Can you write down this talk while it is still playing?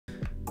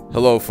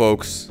Hello,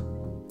 folks.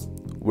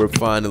 We're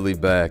finally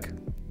back.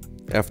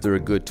 After a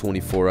good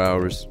 24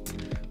 hours,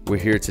 we're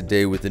here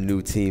today with a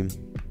new team.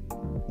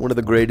 One of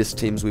the greatest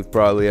teams we've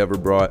probably ever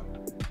brought.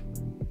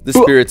 The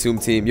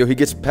Spiritomb team. Yo, he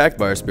gets packed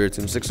by our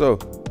Spiritomb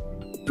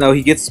 6-0. No,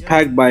 he gets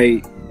packed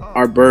by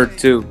our bird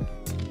too.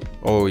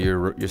 Oh,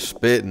 you're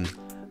spitting.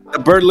 The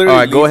bird literally.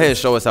 All right, go ahead and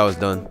show us how it's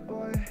done.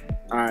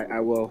 All right,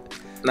 I will.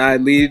 Now I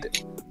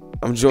lead.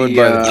 I'm joined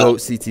by the GOAT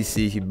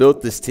CTC. He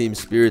built this team,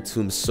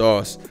 Spiritomb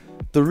Sauce.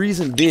 The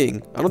reason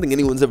being, I don't think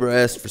anyone's ever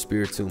asked for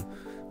Spiritomb,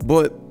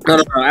 but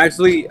No.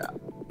 Actually,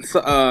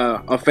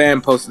 a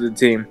fan posted the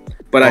team,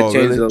 but I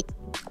changed really? it.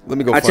 Let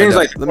me go I find changed out.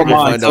 like Let me go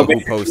find out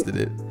who posted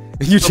it.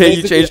 You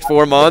So changed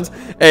 4 mons?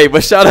 Hey,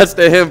 but shout outs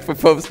to him for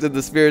posting the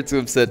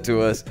Spiritomb set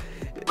to us.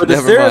 But the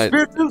Never mind.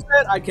 Spiritomb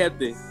set, I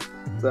kept it.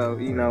 So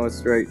you know it's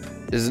straight.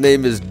 His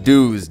name is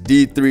Dooz,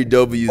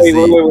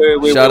 D3WZ.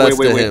 Wait, Shout outs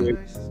to him.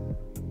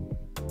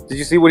 Did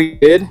you see what he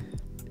did?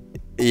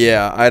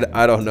 Yeah,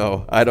 I don't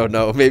know. I don't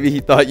know. Maybe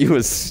he thought you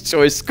was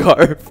choice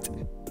scarfed.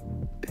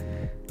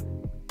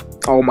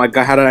 Oh my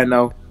god, how did I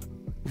know?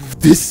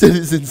 This set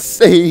is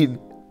insane.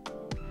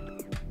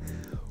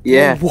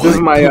 Yeah, What this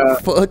is my the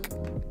fuck?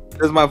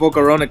 this is my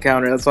Volcarona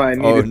counter. That's why I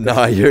needed. Oh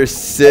nah, you're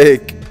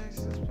sick.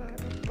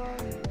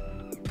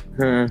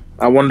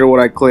 I wonder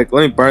what I click.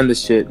 Let me burn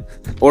this shit,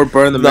 or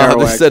burn the Nah, Marowak.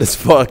 this set is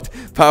fucked.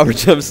 Power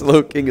Gem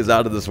Slow King is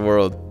out of this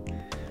world.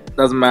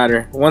 Doesn't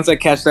matter. Once I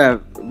catch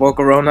that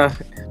Volcarona,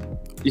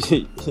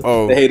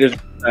 the haters are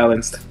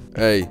silenced.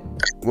 Hey,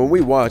 when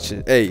we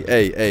watching,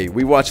 hey,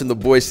 we watching the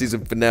boys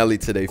season finale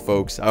today,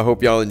 folks. I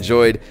hope y'all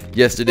enjoyed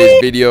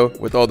yesterday's video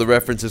with all the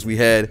references we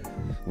had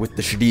with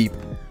the Shdeep,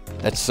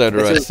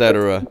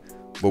 etc.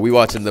 But we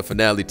watching the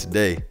finale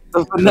today. The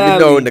Let me finale.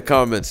 know in the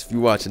comments if you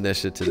watching that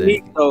shit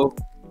today.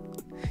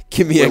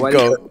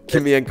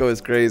 Kimienko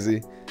is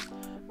crazy.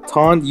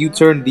 Taunt,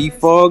 U-turn,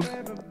 defog.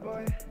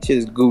 Shit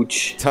is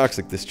gooch.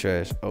 Toxic this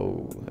trash.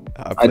 Oh,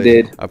 I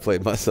did. I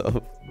played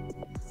myself.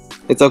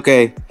 It's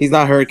okay. He's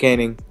not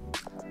hurricaning.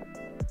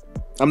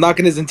 I'm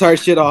knocking his entire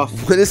shit off.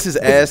 What is his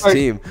ass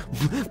team?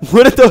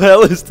 What the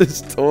hell is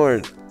this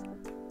torn?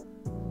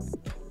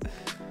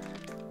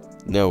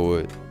 Now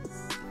what?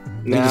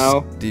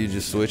 Now Do you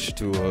just switch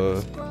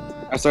to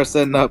I start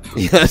setting up.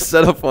 yeah,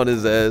 set up on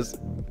his ass.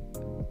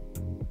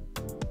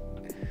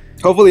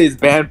 Hopefully it's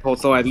band pull,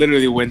 so I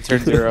literally win turn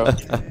 0.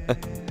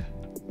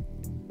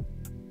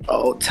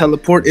 Oh,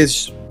 teleport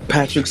is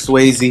Patrick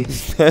Swayze.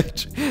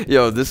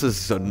 Yo, this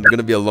is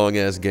gonna be a long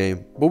ass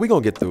game, but we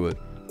gonna get through it.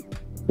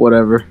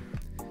 Whatever.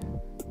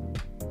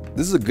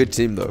 This is a good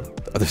team though.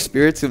 The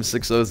Spiritomb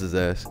 6-0's his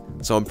ass,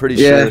 so I'm pretty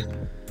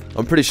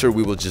sure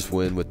we will just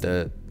win with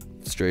that.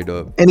 Straight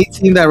up. Any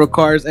team that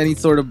requires any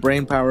sort of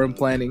brain power and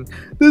planning.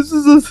 This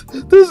is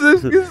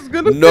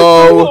gonna.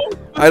 No,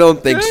 I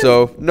don't think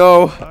so.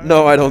 No,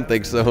 I don't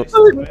think so.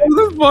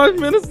 There's 5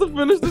 minutes to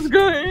finish this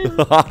game.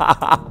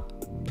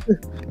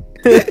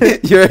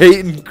 You're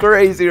hating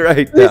crazy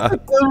right now.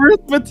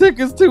 Arithmetic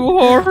is too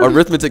hard.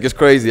 Arithmetic is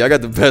crazy. I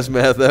got the best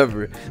math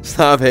ever.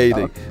 Stop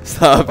hating.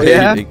 Stop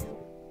hating.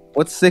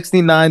 What's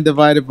 69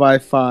 divided by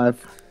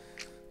 5?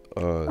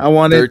 I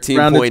want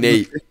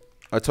 13.8.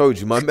 I told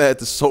you, my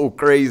math is so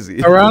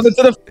crazy. Around it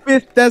to the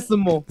 5th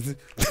decimal.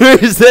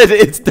 He said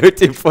it's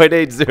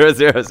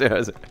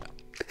 13.80000.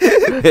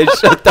 Hey,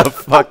 shut the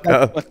fuck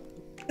up.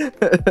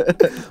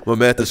 My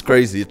math is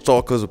crazy. It's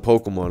all because of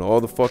Pokemon.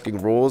 All the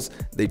fucking rules,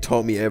 they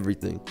taught me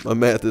everything. My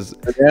math is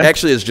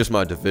actually it's just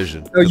my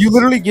division. No, you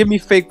literally give me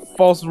fake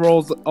false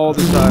rolls all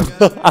the time.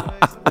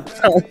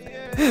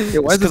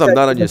 It's because I'm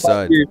not on your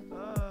side.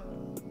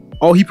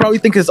 Oh, he probably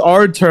think it's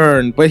our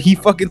turn, but he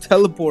fucking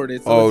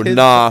teleported. So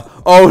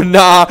Oh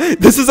nah.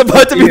 This is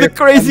about to be the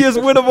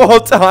craziest win of all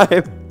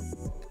time.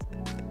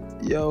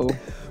 Yo.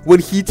 When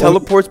he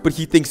teleports, but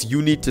he thinks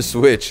you need to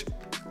switch.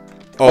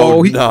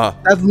 Oh, nah.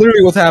 That's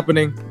literally what's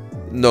happening.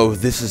 No,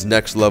 this is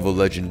next level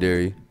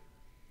legendary.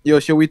 Yo,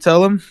 should we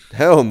tell him?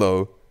 Hell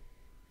no.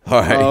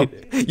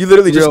 Alright. You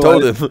literally just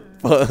told him.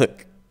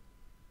 Fuck.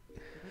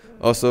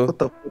 Also,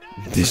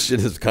 this shit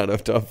is kind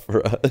of tough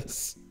for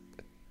us.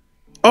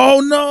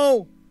 Oh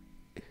no!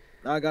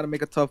 Now I gotta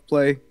make a tough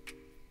play.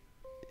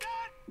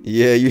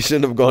 Yeah, you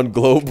shouldn't have gone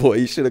Glow Boy.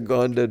 You should have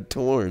gone to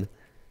Torn.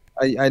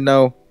 I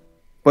know.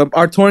 But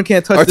our Torn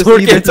can't touch this Our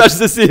Torn either. can't touch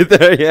this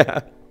either,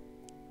 yeah.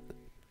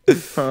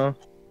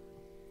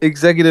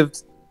 Executive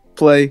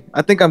play.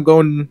 I think I'm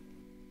going.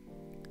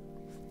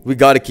 We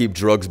gotta keep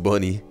Drugs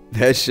Bunny.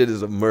 That shit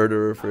is a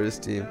murderer for his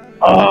team.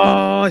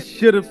 Oh, I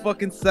should have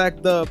fucking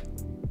sacked up.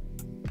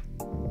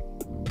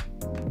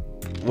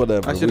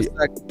 Whatever. I should have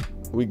sacked.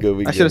 We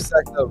good. I should have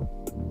sacked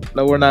up.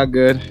 No, we're not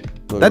good.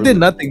 No, that did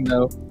nothing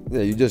though.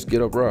 Yeah, you just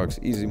get up rocks.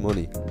 Easy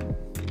money.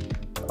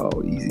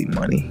 Oh, easy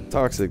money.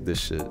 Toxic this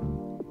shit.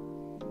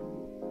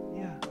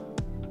 Yeah.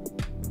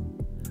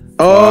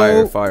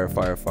 Oh.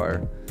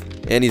 Fire.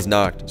 And he's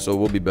knocked, so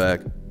we'll be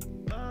back.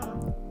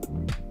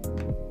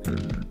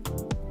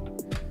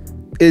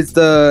 Is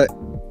the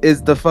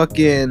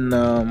fucking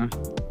let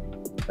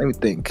me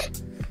think.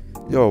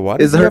 Yo, why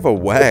does he have a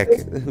whack?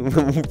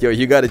 Yo,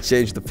 you gotta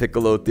change the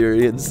Piccolo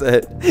theory and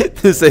set.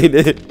 This ain't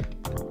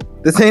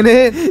it. This ain't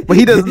it. But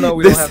he doesn't know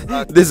we don't have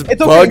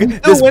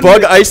knockoff. This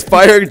bug ice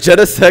fire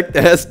Genesect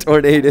ass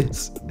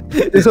tornadoes.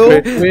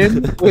 He'll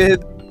win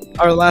with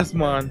our last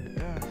mon.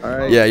 All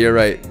right. Yeah, you're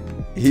right.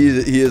 He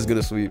is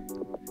gonna sweep.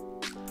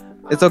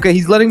 It's okay.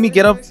 He's letting me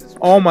get up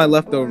all my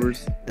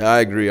leftovers. Yeah, I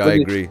agree. I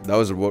agree. That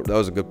was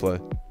a good play.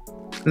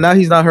 Now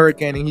he's not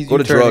hurricaning. He's go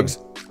to drugs.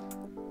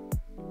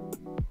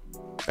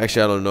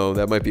 Actually, I don't know.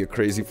 That might be a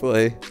crazy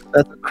play.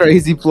 That's a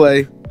crazy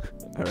play.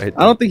 All right.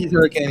 I don't think he's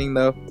hurricaning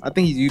though. I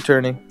think he's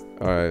U-turning.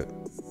 All right.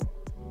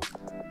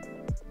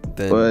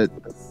 Then, but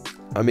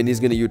I mean, he's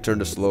gonna U-turn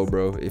to slow,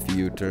 bro. If he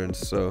U-turns,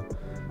 so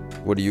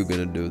what are you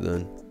gonna do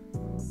then?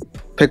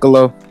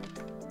 Piccolo.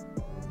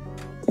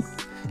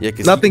 Yeah,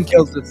 cause nothing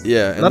kills us.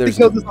 Yeah, and nothing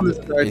kills us on this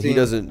entire team. He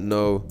doesn't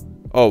know.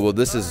 Oh well,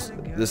 this is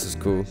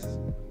cool.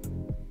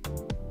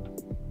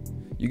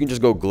 You can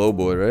just go glow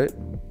boy, right?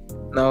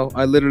 No,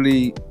 I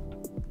literally.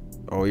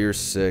 Oh, you're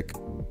sick.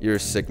 You're a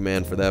sick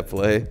man for that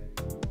play.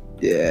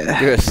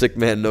 Yeah. You're a sick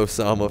man, no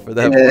Sama for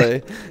that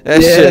play.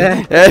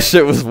 That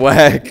shit was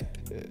whack.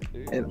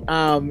 And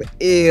I'm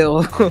ill.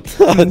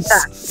 I'm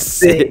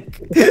sick.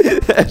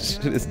 That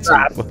shit is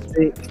too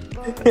sick.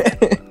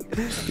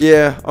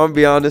 Yeah, I'm gonna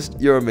be honest.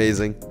 You're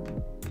amazing.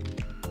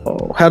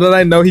 Oh, how did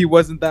I know he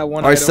wasn't that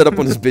one? Alright, set up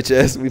on this bitch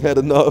ass. We've had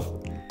enough.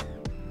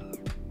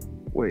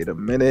 Wait a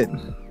minute.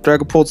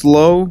 Dragapult's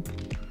low.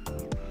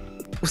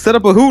 Set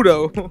up a who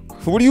though?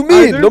 What do you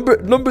mean? Number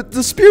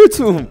the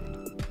Spiritomb.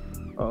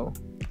 Oh,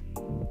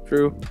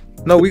 true.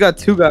 No, we got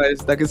two guys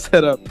that can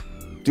set up.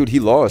 Dude, he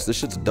lost. This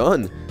shit's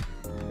done.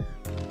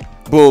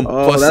 Boom.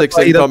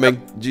 +6 incoming.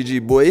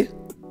 GG boy.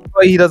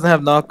 Why he doesn't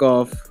have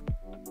knockoff?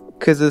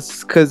 Cause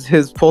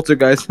his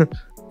poltergeist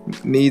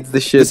needs the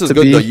shit. This is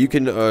good though. You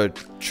can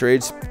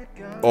trade.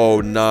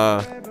 Oh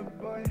nah.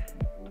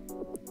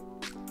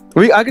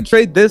 I could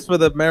trade this for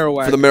the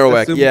Marowak. For the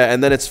Marowak, yeah,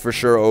 and then it's for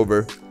sure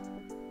over.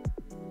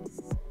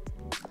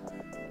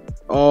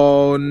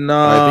 Oh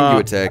no. I think you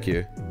attack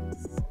here.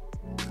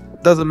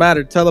 Doesn't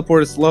matter.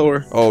 Teleport is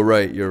slower. Oh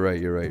right, you're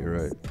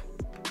right.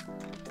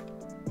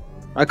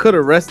 I could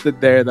have rested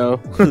there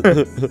though.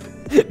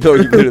 No,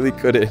 you literally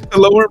couldn't. To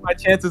lower my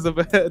chances of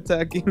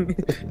attacking.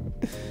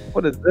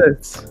 What is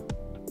this?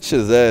 Shit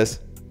is ass.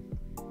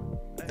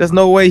 There's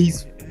no way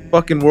he's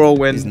fucking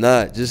whirlwind. He's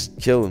not. Just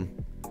kill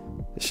him.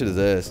 This shit is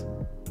ass.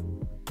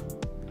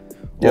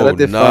 Yeah, oh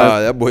nah,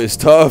 that boy is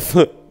tough.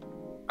 I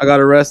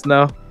gotta rest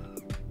now.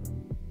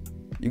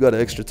 You got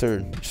an extra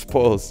turn. Just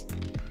pause.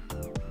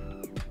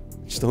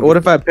 Just don't what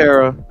if I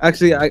para?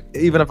 Actually,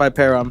 even if I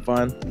para, I'm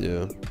fine.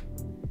 Yeah.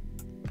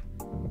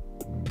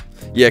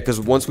 Yeah, because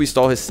once we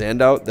stall his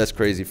sand out, that's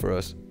crazy for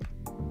us.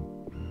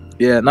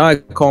 Yeah, now I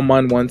call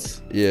mine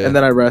once. Yeah. And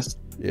then I rest.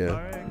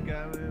 Yeah.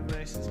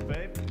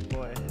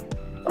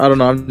 I don't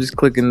know. I'm just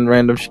clicking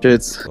random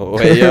shits. Oh,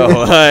 hey,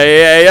 yo.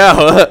 Hey,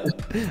 yo.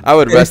 I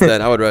would rest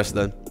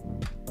then.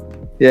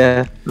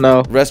 Yeah,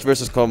 no. Rest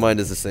versus Calm Mind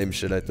is the same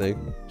shit, I think.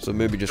 So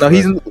maybe just. No,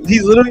 he's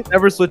literally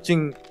never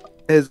switching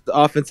his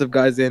offensive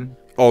guys in.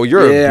 Oh,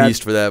 you're a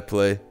beast for that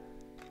play.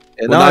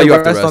 Yeah, well, now you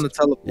have to rest on the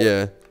teleport.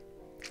 Yeah.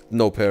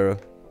 No para.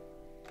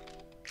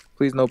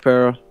 Please, no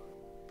para.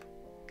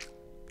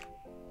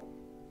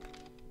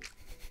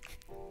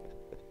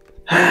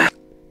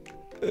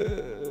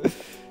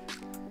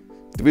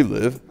 Do we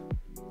live?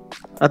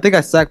 I think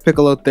I sacked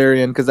Piccolo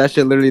Therian because that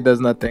shit literally does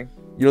nothing.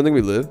 You don't think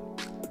we live?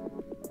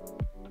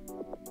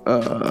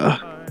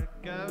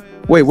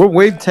 Wait, we're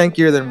way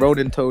tankier than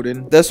Ronin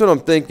Toadin. That's what I'm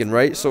thinking,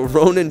 right? So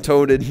Ronin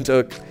Toadin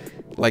took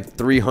like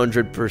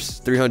 300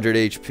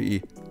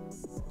 HP.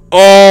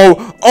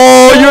 Oh,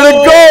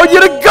 you're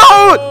the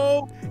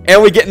goat!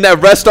 And we getting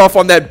that rest off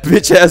on that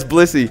bitch ass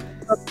Blissey.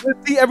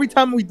 Blissey, every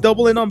time we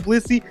double in on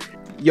Blissey,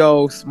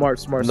 yo, smart.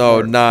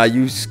 No, nah,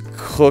 you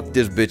cooked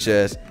this bitch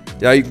ass.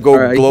 Now you can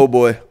go Glow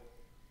Boy.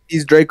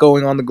 He's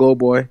Dracoing on the Glow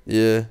Boy.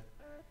 Yeah.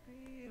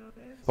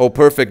 Oh,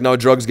 perfect. Now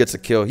Drugs gets a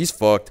kill. He's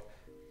fucked.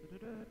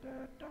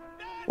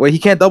 Wait, he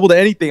can't double to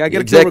anything. I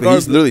get a kill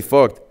regardless. He's literally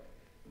fucked.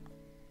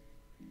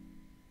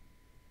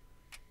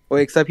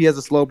 Wait, except he has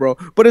a slow bro.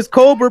 But it's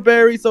Cobra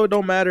Berry, so it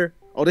don't matter.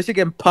 Oh, this shit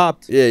getting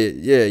popped.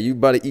 Yeah. You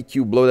about to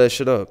EQ blow that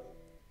shit up.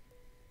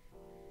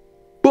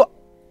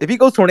 If he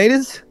goes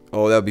Tornadoes.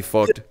 Oh, that'd be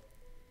fucked.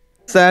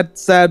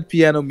 Sad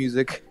piano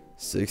music.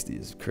 60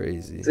 is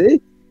crazy.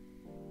 See?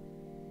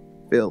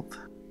 Filth.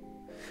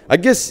 I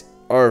guess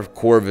our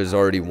Corv has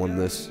already won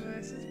this.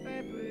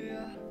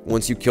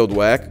 Once you killed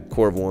Whack,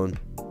 Corv won.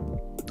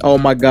 Oh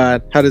my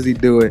god, how does he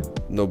do it?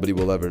 Nobody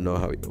will ever know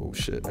how he... Oh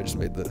shit, I just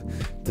made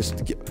this...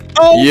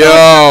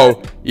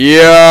 Oh,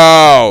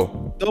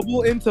 Yo!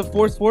 Double into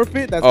force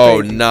forfeit? That's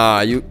crazy.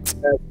 Nah, you...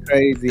 That's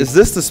crazy. Is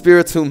this the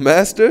Spiritomb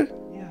Master?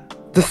 Yeah.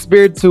 The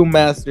Spiritomb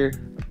Master.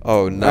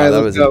 Oh, nah,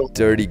 that was a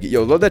dirty...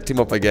 Yo, load that team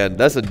up again.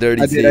 That's a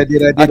dirty team. I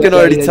did. I can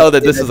already tell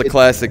that this is a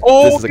classic.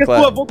 Oh, this is a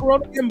classic. What?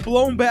 Volcarona getting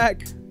blown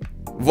back.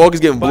 Volk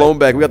is getting blown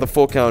back. We got the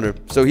full counter.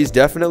 So he's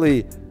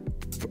definitely...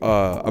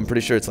 I'm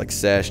pretty sure it's like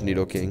Sash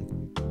Needle King.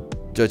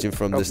 Judging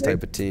from this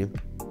type of team.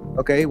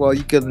 Okay, well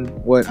you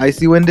can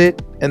icy wind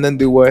it and then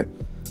do what?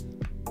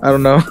 I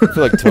don't know. I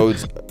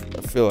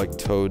feel like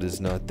Toad is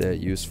not that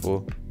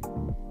useful.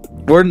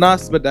 We're not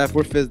Spadef,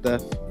 we're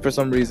Fizdef for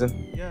some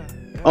reason.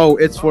 Oh,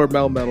 it's for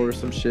Metal or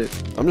some shit.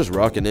 I'm just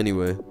rocking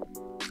anyway.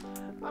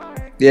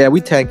 Yeah,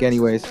 we tank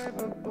anyways.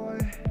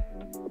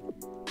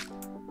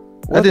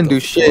 I didn't do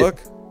shit.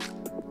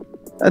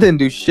 I didn't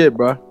do shit,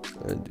 bro.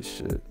 I didn't do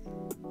shit.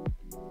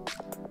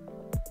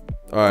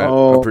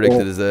 Alright, I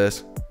predicted his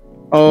ass.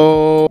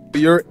 Oh,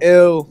 you're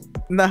ill.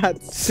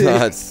 Not sick.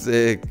 Not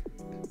sick.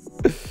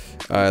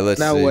 Alright,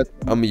 let's see. What?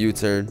 I'm a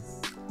U-turn.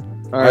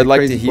 Right, I'd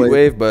like to heat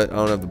wave, but I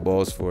don't have the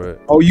balls for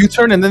it. Oh,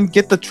 U-turn and then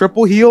get the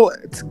triple heal?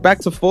 It's back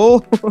to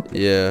full?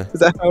 Yeah. Is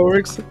that how it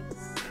works?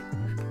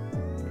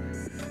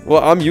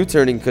 Well, I'm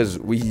U-turning because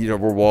we're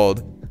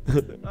walled.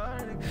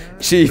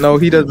 Chief, no,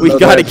 he doesn't. We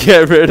gotta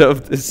get rid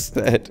of this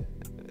set.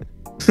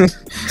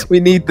 We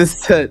need this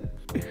set.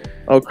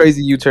 Oh,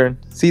 crazy U-turn.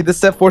 See, this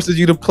set forces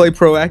you to play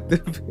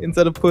proactive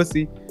instead of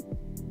pussy.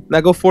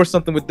 Now go force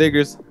something with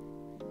diggers.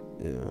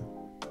 Yeah.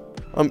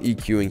 I'm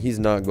EQing. He's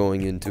not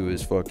going into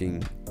his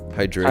fucking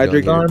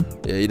Hydrate arm.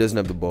 Yeah, he doesn't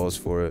have the balls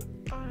for it.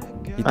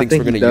 He thinks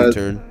we're gonna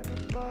U-turn.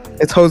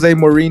 It's Jose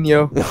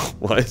Mourinho.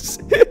 What?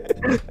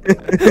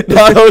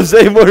 Not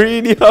Jose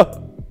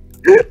Mourinho.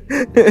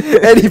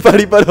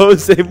 Anybody but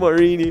Jose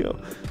Mourinho.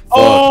 Fuck.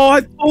 Oh,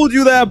 I told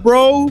you that,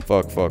 bro.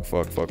 Fuck.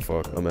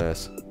 I'm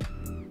ass.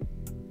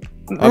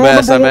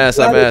 I'm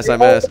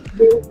ass.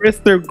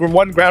 Wrist or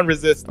one ground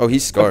resist. Oh,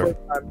 he's scarf.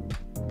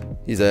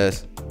 He's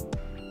ass.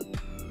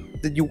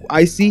 Did you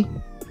icy?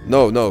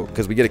 No,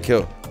 because we get a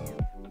kill.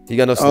 He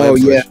got no slam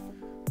switch. Yeah.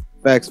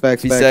 Facts.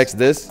 If he sacks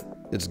this,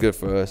 it's good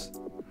for us.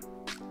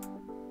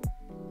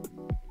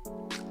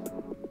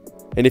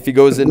 And if he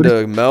goes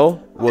into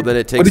Mel, well, then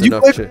it takes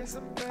enough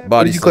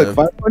body slam.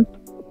 Fire punch?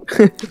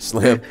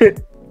 Slam.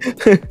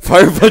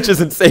 Fire punch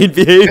is insane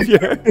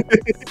behavior.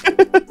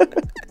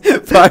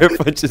 Fire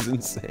punch is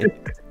insane.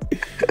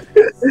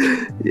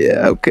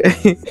 Yeah,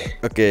 okay.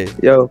 Okay.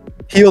 Yo,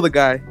 heal the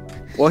guy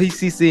while he's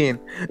CCing.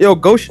 Yo,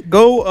 go.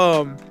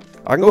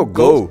 I can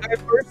go.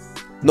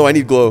 No, I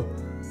need glow.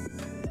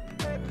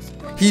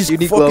 He's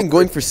fucking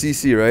going for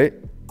CC, right?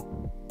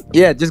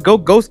 Yeah, just go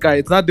ghost guy.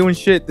 It's not doing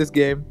shit this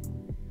game.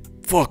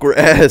 Fuck, we're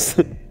ass.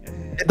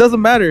 It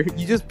doesn't matter.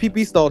 You just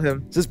PP stalled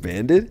him. Is this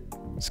banded?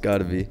 It's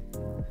gotta be.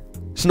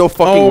 There's no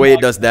fucking way it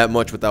does that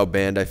much without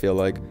band, I feel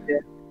like. Yeah,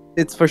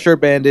 it's for sure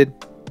banded.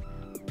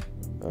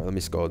 Let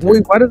me scald.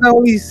 Wait, why does that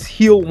only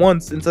heal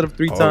once instead of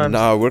 3 times?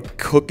 Nah, we're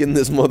cooking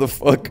this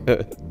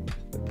motherfucker.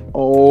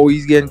 Oh,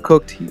 he's getting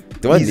cooked.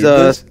 Do I need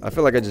this? I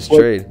feel like I just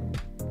trade.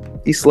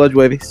 He's sludge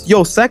wavy.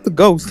 Yo, sack the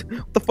ghost.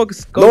 What the fuck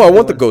is ghost? No, I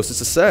want the ghost.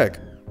 It's a sack.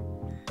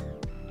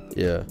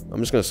 Yeah, I'm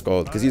just gonna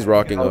scald because he's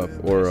rocking up,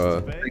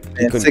 or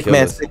he couldn't kill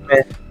us. Sick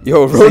man.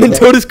 Yo, Ronin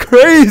Toad is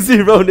crazy.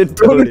 Ronin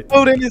Toad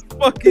is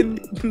fucking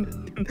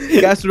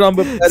Gastrodon,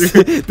 but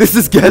better. This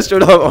is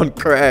Gastrodon on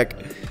crack.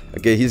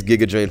 Okay, he's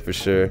Giga Drain for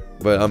sure,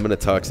 but I'm gonna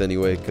Tox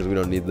anyway because we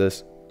don't need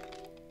this.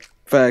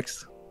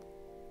 Facts.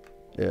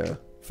 Yeah,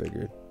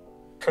 figured.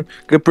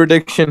 Good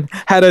prediction.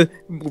 Had a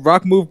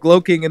rock move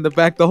Glow King in the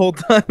back the whole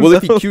time. Well,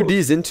 if he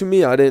QDs into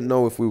me, I didn't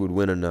know if we would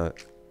win or not.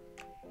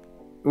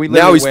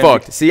 Now he's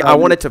fucked. See, I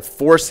wanted to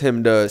force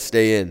him to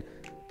stay in.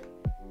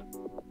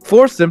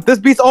 Force him? This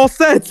beats all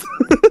sets.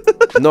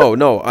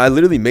 No. I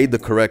literally made the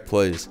correct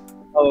plays.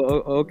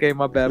 Oh, okay.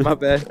 My bad.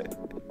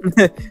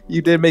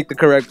 You did make the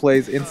correct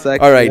plays in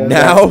second. All right,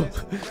 now,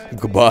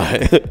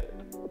 goodbye.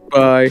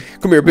 Bye.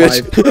 Come here,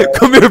 bitch.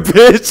 Come here,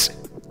 bitch.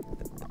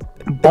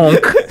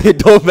 Bonk. It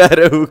don't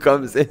matter who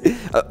comes in.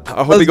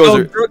 I hope he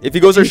goes. If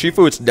he goes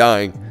Urshifu, it's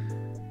dying.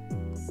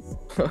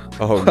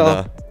 Oh,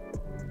 nah.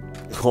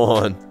 Go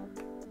on.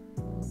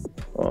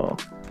 Oh,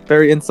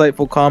 very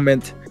insightful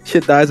comment.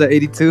 Shit dies at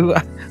 82.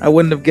 I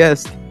wouldn't have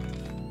guessed.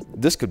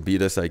 This could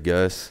beat us, I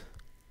guess.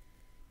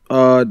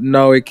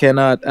 No, it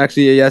cannot.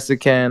 Actually, yes, it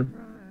can.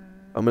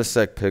 I'm gonna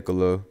sack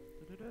Piccolo.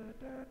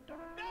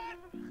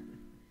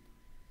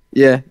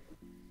 Yeah,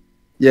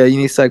 you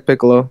need to sack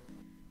Piccolo.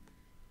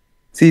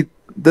 See,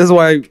 this is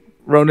why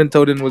Ronin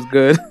Toden was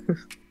good.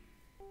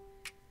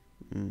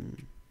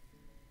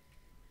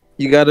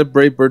 You got a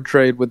Brave Bird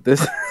trade with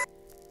this.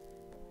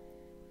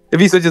 If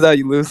he switches out,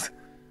 you lose.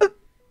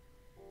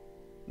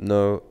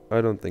 No,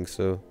 I don't think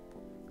so.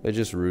 I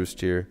just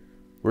roost here.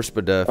 We're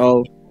Spadef.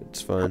 Oh.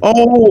 It's fine.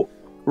 Oh,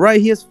 right.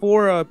 He has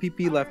 4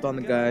 PP left on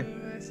the guy.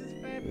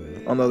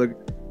 On the other.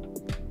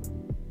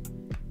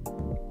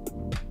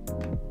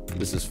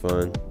 This is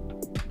fine.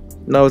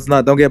 No, it's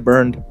not. Don't get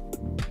burned.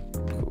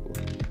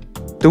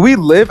 Cool. Do we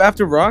live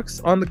after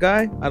rocks on the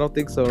guy? I don't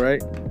think so,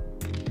 right?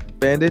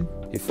 Banded?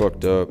 He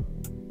fucked up.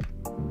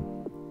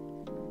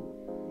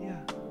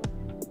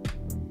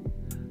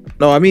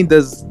 No, I mean,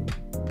 does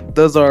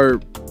our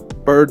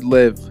bird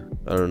live?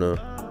 I don't know.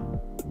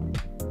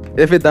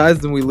 If it dies,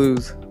 then we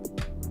lose.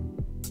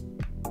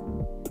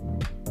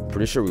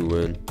 Pretty sure we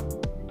win.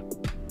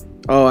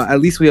 Oh, at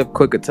least we have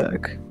quick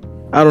attack.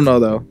 I don't know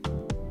though.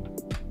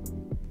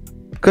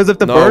 Because if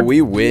the bird,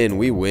 we win.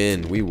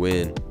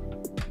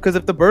 Because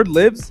if the bird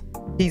lives,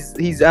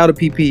 he's out of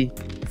PP.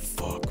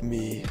 Fuck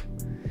me.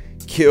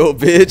 Kill,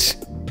 bitch.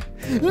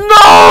 No!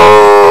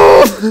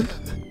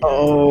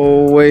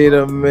 Oh, wait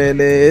a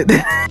minute.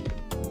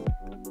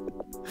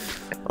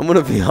 I'm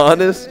gonna be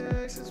honest.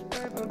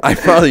 I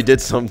probably did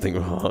something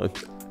wrong.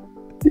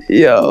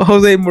 Yo,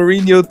 Jose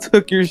Mourinho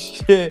took your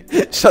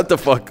shit. Shut the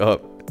fuck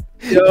up.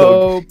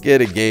 Yo,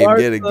 get a game.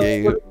 Barca, Get a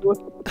game.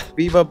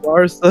 Viva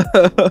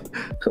Barca.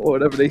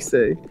 Whatever they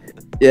say.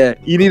 Yeah,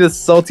 you need a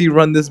salty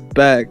run this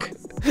back.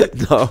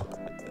 No.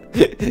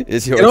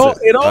 It's your All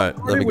right,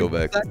 let me go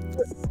back.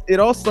 It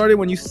all started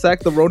when you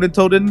sacked the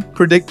Ronaldo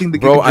predicting the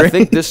Bro, Giga I Drain.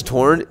 think this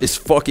torn is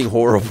fucking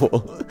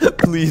horrible.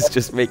 Please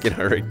just make it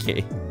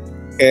hurricane.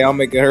 Okay, I'll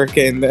make a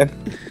hurricane then.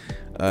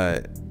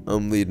 Alright,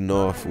 I'm leading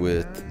off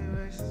with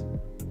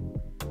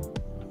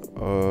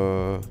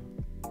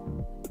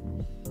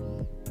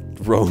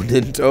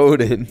Ronan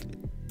Toden.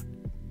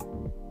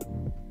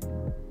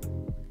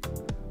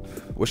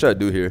 What should I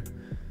do here?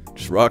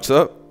 Just rocks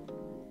up?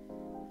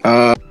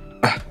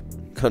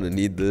 Kinda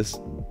need this.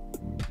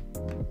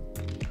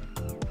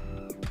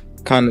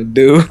 Kinda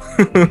do.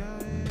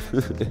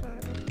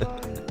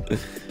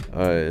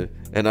 Alright,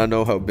 and I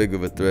know how big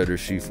of a threat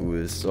Urshifu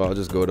is, so I'll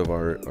just go to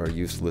our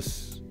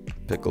useless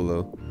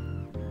Piccolo.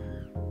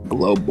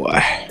 Blow boy.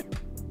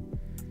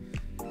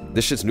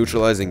 This shit's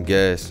neutralizing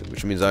gas,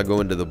 which means I go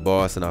into the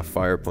boss and I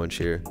fire punch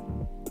here.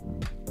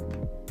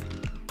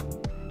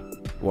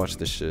 Watch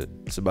this shit.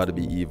 It's about to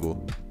be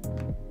evil.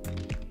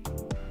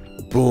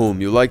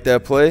 Boom. You like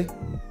that play?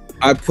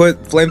 I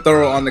put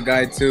flamethrower on the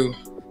guy too.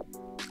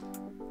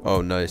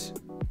 Oh, nice.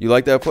 You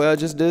like that play I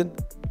just did?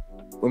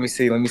 Let me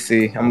see. I'm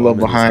a little in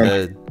his behind.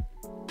 head.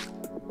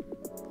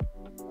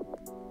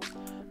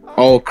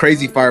 Oh,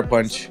 crazy fire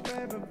punch.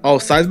 Oh,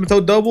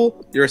 Seismitoad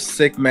double? You're a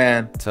sick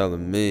man.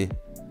 Telling me.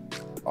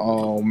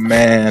 Oh,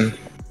 man.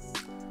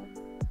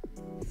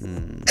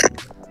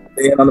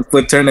 Stay on the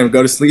flip turn and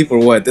go to sleep or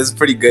what? This is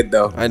pretty good,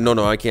 though.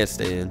 No, I can't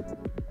stay in.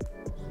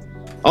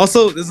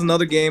 Also, this is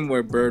another game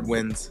where Bird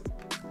wins.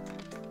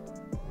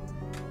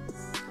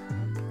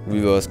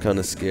 Wevo is kind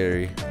of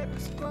scary.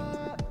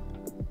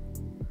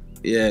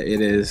 Yeah, it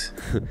is.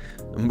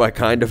 And by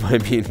kind of, I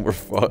mean we're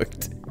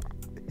fucked.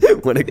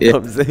 When it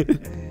comes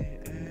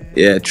in.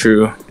 Yeah,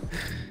 true.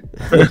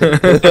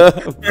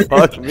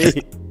 Fuck me.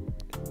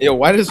 Yo,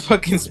 why does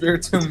fucking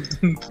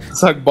Spiritomb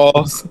suck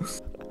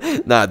balls?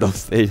 Nah, don't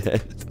say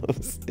that.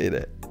 Don't say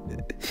that.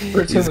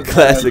 Spiritomb He's a is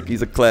classic. bad.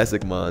 He's a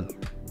classic mon.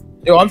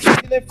 Yo, I'm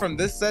taking it from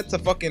this set to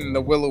fucking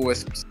the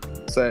Will-O-Wisp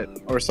set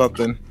or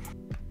something.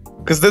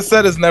 Because this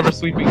set is never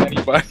sweeping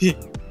anybody.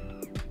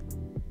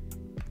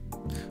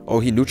 Oh,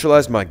 he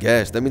neutralized my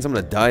gas. That means I'm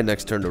gonna die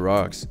next turn to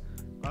rocks.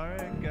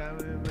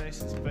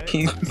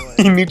 He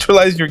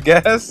neutralized your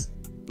gas?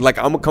 Like,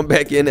 I'm gonna come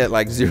back in at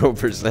like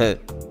 0%.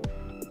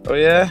 Oh,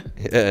 yeah?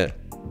 Yeah.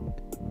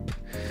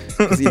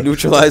 Cause he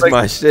neutralized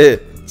my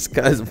shit. This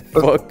guy's a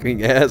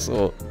fucking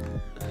asshole.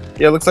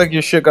 Yeah, looks like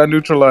your shit got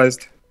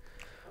neutralized.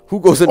 Who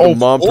goes into Oh,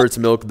 Mompert's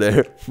milk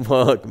there?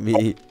 Fuck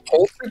me.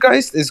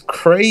 Poltergeist is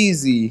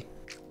crazy.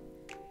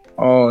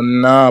 Oh,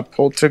 nah,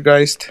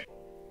 Poltergeist.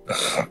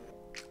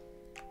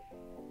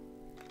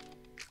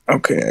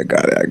 Okay, I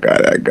got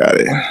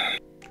it.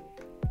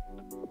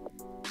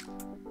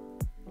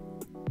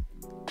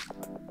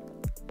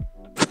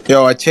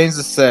 Yo, I changed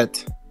the set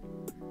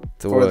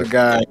To for what? the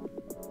guy.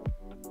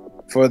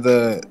 For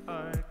the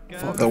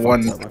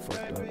one. I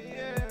fucked up.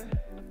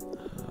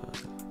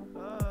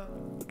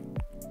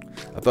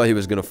 I thought he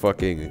was gonna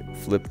fucking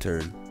flip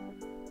turn.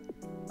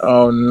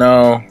 Oh,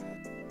 no.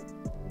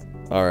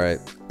 Alright,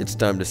 it's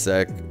time to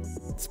sack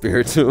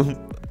Spiritomb.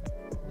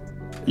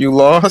 You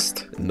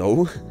lost?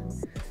 No?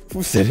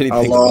 Who said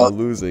anything lost. about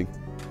losing?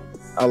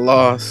 I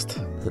lost.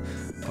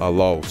 I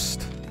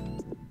lost.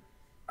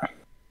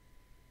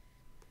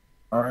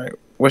 Alright,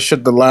 what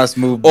should the last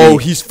move be? Oh,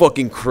 he's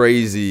fucking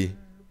crazy.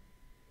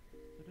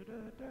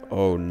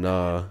 Oh,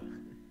 nah.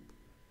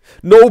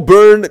 No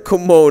burn.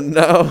 Come on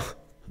now.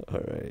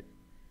 Alright.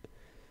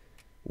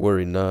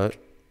 Worry not.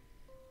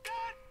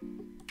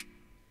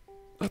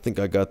 I think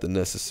I got the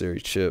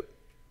necessary chip.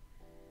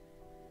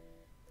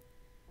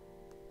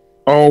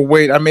 Oh,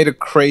 wait, I made a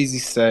crazy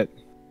set.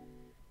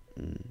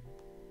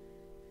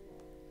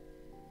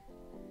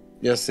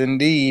 Yes,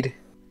 indeed.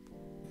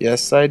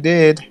 Yes, I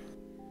did.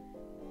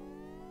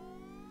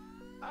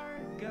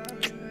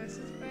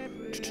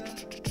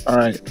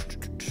 Alright.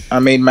 I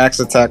made max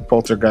attack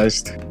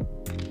Poltergeist.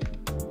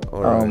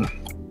 Alright.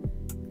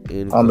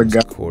 In on the comes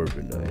guy.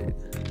 Corbinite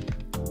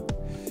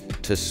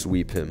to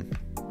sweep him.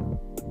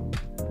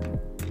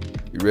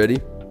 You ready?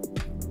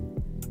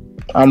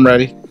 I'm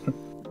ready.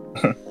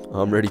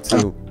 I'm ready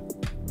too.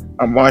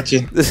 I'm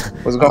watching.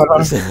 What's going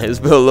on? It's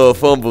been a little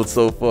fumbled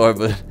so far,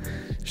 but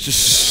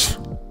shh.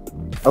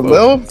 A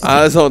little?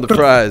 Eyes on the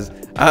prize.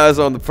 Eyes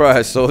on the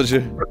prize,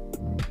 soldier.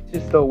 He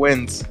still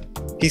wins.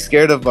 He's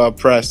scared of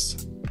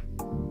press.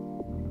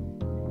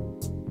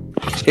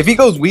 If he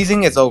goes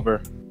wheezing, it's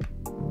over.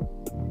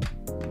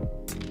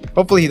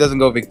 Hopefully he doesn't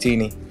go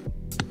Victini.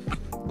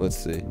 Let's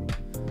see.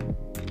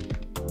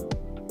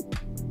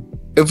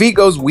 If he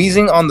goes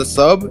wheezing on the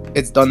sub,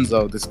 it's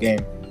donezo this game.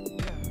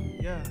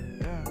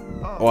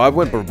 Oh, I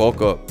went for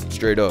bulk up,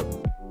 straight up.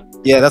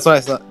 Yeah, that's what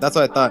I thought. That's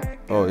what I thought.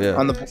 Oh yeah.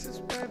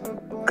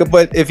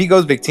 But if he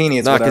goes Victini,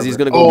 it's because he's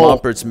gonna go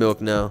Mompert's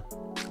milk now.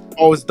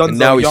 Oh, it's donezo. And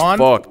now he's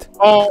fucked.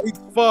 Oh, he's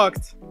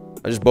fucked.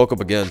 I just bulk up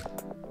again.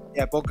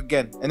 Yeah, bulk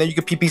again, and then you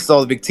can PP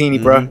stall the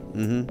Victini, bro.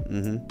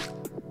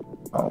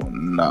 Oh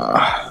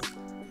nah,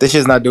 this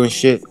shit's not doing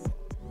shit.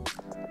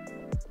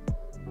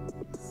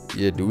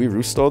 Yeah, do we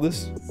roost stall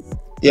this?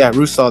 Yeah,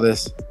 Roos saw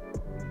this.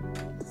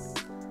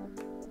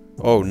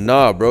 Oh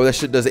nah, bro, that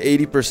shit does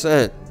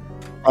 80%.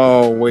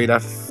 Oh wait,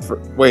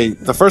 wait,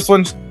 the first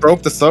one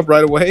broke the sub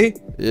right away.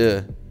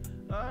 Yeah,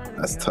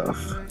 that's tough.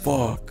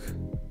 Fuck.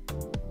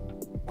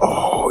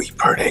 Oh, he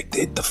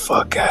predicted the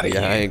fuck out of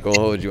here. Yeah, I ain't gonna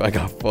hold you. I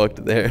got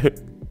fucked there.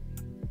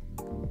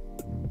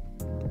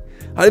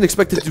 I didn't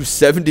expect it to do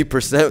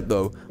 70%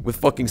 though with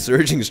fucking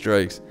surging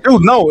strikes.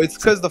 Dude, no, it's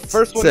because the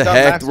first one got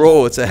hacked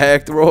roll. It's a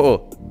hacked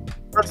roll.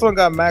 First one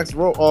got max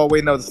roll. Oh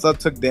wait, no, the sub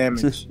took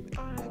damage.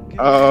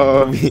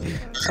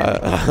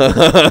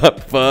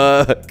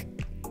 Fuck.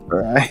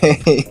 Right.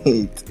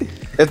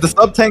 If the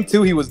sub tank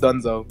too, he was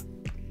donezo.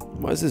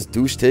 Why is this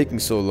douche taking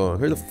so long?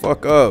 Hurry the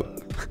fuck up.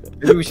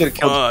 Maybe we should have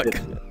killed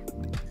him.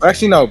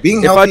 Actually, no. Being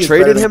if healthy I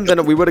traded him,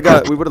 then we would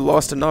have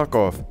lost a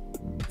knockoff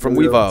from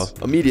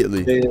Weavile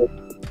immediately. Yeah.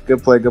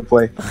 Good play.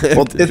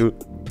 Well,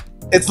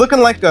 it's looking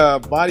like a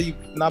body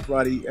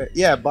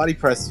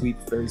press sweep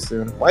very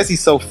soon. Why is he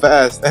so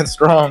fast and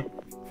strong?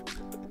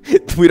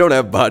 We don't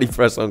have body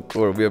press on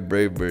core. We have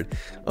Brave Bird.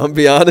 I'm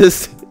be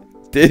honest,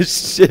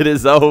 this shit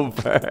is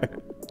over.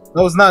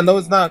 No, it's not.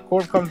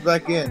 Corv comes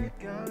back in.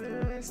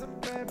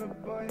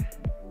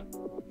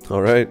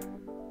 All right.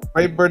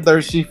 Brave Bird,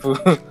 there's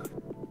Shifu.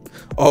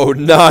 Oh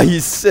nah,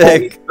 he's sick. Oh,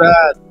 he's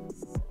bad.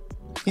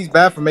 He's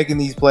bad for making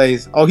these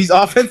plays. Oh, he's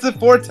offensive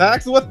 4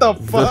 attacks? What the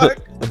fuck?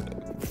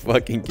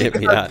 Fucking get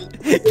me out.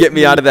 Get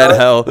me out of that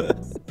hell.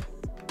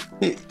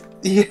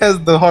 He has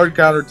the hard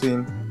counter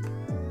team.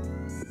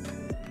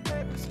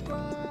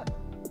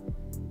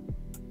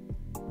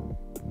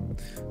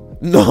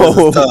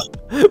 No.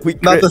 We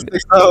not the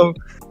 6-0.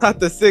 Not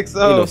the 6-0.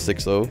 You know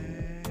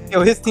 6-0.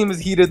 Yo, his team is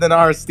heated than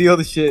ours. Steal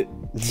the shit.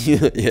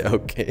 Yeah,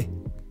 okay.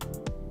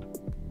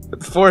 The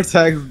 4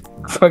 attack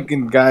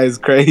fucking guy is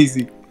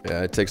crazy.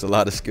 Yeah, it takes a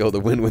lot of skill to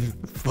win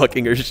with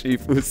fucking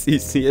Urshifu,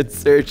 CC, and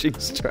surging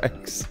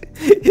strikes.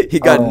 He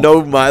got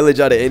no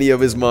mileage out of any of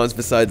his mons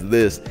besides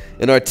this.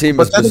 And our team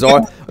is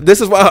bizarre. This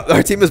is why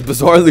our team is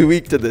bizarrely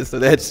weak to this. So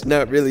that's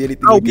not really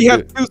anything we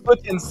have 2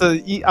 switch-ins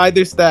to eat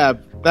either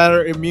stab that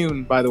are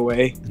immune, by the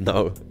way.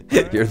 No,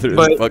 you're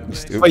literally fucking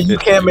stupid. But you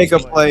can't make a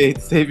play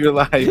to save your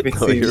life.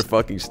 No, you're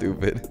fucking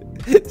stupid.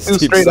 2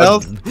 straight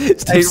L's?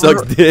 Steve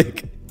sucks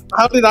dick.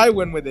 How did I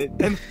win with it?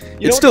 And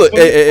it's still,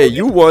 hey,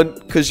 you won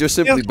because you're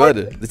simply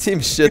better. The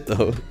team's shit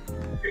though.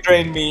 You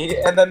drained me,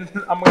 and then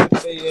I'm gonna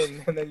stay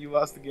in, and then you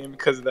lost the game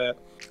because of that.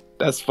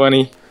 That's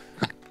funny.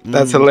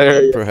 That's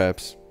hilarious.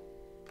 Perhaps.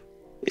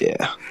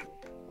 Yeah.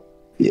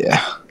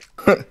 Yeah.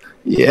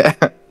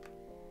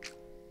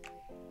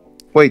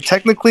 Wait,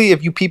 technically,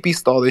 if you PP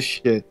stall this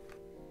shit,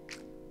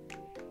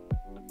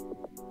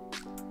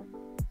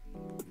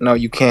 no,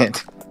 you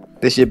can't.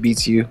 This shit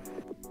beats you.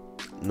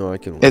 No, I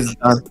can win. It's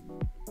done.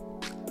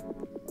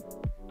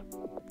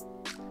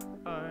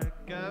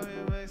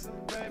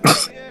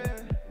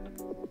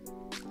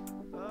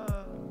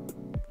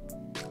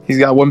 He's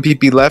got 1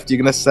 PP left. You're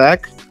gonna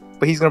sack,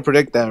 but he's gonna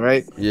predict that,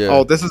 right? Yeah.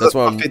 Oh, this is that's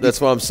why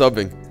I'm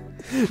subbing.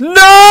 No!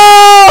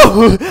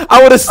 I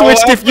would have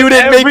switched if you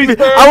didn't make me.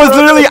 I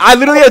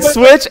literally had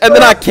switch and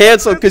then I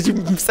canceled because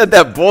you said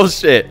that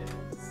bullshit.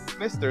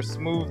 Mr.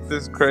 Smooth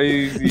is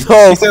crazy.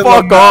 No,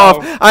 fuck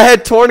off. I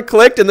had torn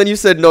clicked and then you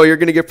said no, you're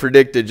gonna get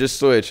predicted. Just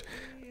switch.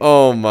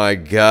 Oh my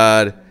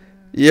god.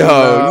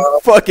 Yo, you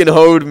fucking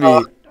hoed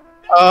me.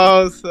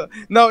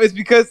 No, it's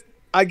because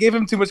I gave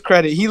him too much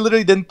credit. He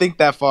literally didn't think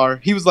that far.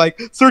 He was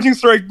like, surging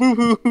strike, boo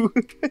hoo.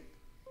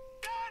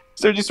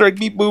 Surging strike,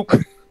 beep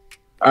boop.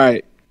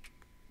 Alright.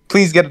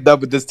 Please get a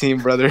dub with this team,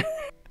 brother.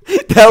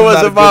 That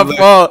wasn't my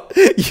fault.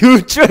 You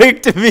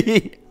tricked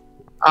me.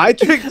 I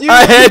tricked you.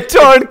 I had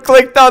torn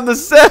clicked on the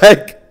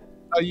sec.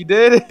 Oh, you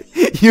did?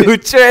 You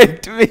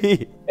tricked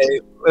me. Hey,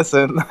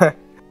 listen.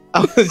 I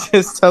was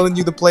just telling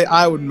you the play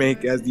I would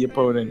make as the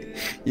opponent.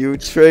 You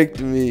tricked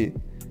me.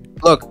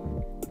 Look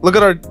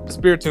at our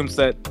Spiritomb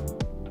set.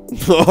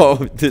 Oh,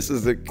 this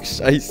is a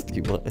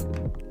shiesty one.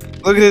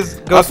 Look at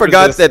his. I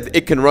forgot that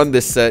it can run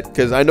this set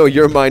because I know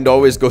your mind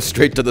always goes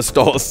straight to the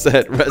stall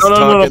set. Rest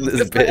talking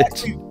this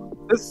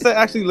bitch. This set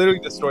actually literally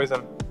destroys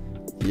him.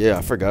 Yeah,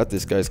 I forgot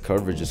this guy's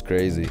coverage is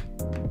crazy.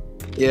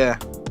 Yeah,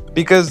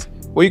 because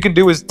what you can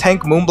do is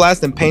tank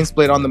Moonblast and Pain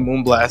Split on the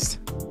Moonblast.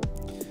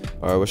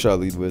 All right, what should I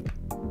lead with?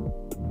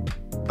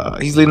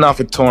 He's leading off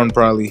with Torn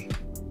probably.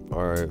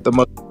 All right. The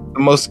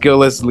most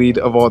skillless lead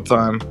of all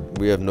time.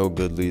 We have no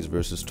good leads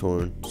versus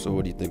Torn. So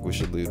what do you think we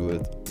should lead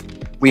with?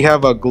 We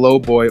have a Glow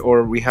Boy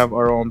or we have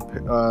our own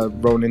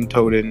Ronin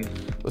Toden.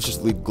 Let's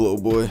just lead Glow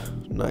Boy.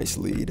 Nice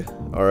lead.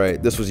 All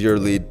right, this was your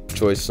lead.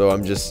 choice, so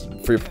I'm just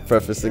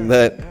prefacing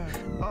that.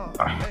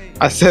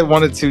 I said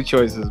one of two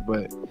choices,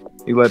 but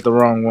you let the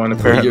wrong one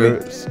apparently.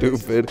 You're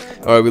stupid.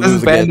 All right, we This lose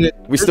is again. bandit.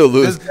 We still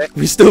lose.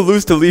 We still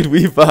lose to lead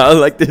Weeva.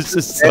 Like, this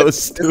is so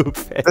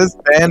stupid. This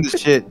band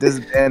is shit. This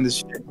band is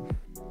shit.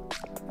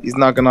 He's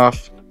knocking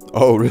off.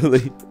 Oh,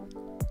 really?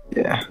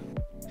 Yeah.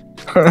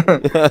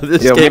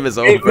 This Yo, game is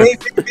over.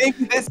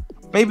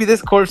 Maybe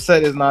this corpse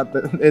set is not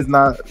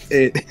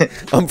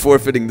it. I'm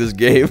forfeiting this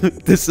game.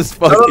 This is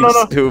fucking no.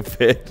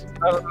 stupid.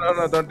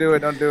 No, don't do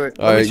it.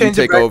 All right, you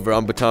take over.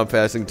 I'm baton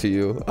passing to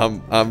you.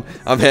 I'm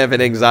having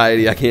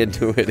anxiety. I can't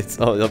do it. It's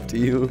all up to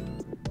you.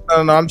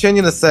 No, I'm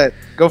changing the set.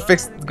 Go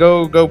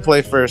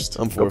play first.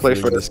 I'm Go play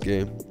forfeiting first. this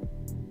game.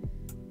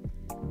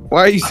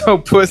 Why are you so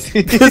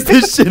pussy? Because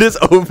this shit is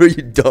over,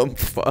 you dumb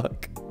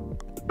fuck.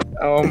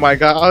 Oh my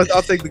god,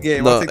 I'll take the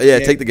game. No,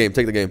 take the game.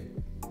 Take the game.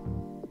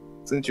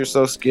 Since you're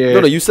so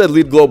scared. No, you said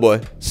lead Glow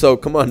Boy. So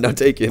come on, now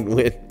take it and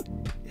win.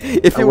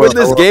 If you win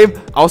this game,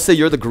 I'll say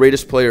you're the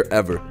greatest player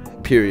ever.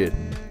 Period.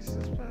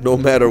 No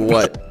matter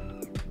what.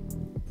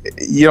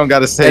 You don't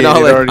gotta say and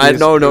it.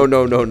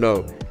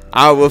 No.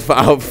 I'll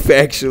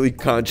factually,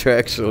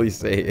 contractually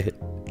say it.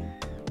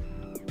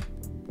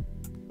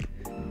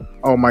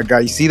 Oh my god,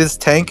 you see this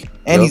tank?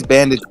 And he's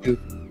bandaged too.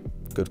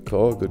 Good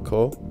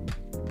call.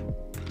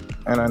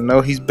 And I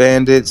know he's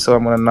banded, so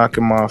I'm gonna knock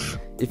him off.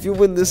 If you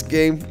win this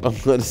game, I'm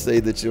gonna say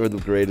that you're the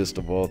greatest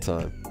of all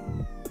time.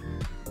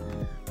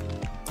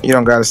 You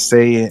don't gotta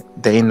say it.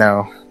 They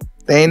know.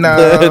 They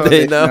know.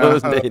 They know.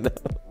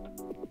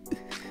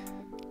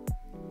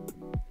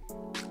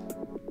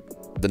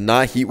 The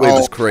not heat wave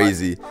is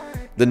crazy.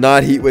 The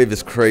not heat wave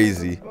is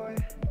crazy.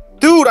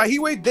 Dude, I heat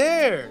wave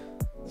there.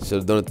 Should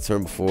have done it the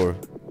turn before.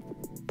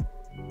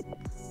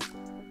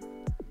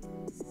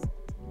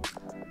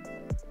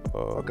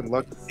 Fucking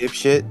lucky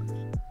dipshit.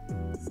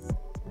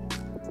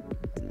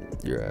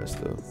 Your ass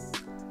though.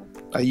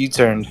 You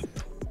turned.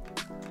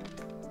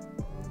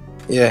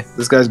 Yeah,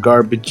 this guy's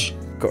garbage.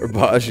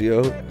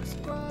 Garbaggio.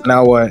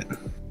 Now what?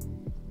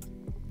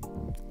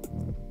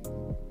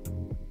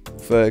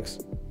 Facts.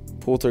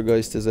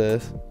 Poltergeist his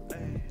ass.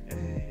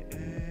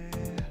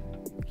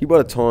 He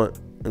bought a taunt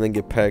and then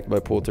get packed by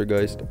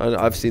Poltergeist.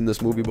 I've seen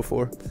this movie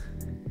before.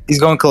 He's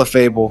going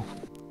Clefable.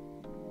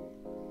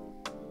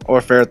 Or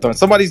Ferrothorn.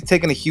 Somebody's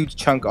taking a huge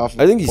chunk off.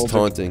 I think he's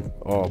taunting.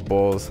 Oh,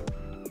 balls.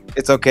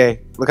 It's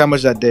okay. Look how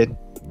much that did.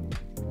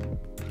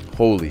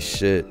 Holy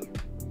shit.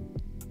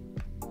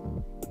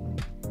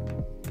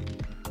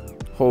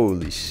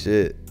 Holy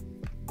shit.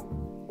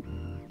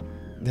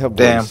 That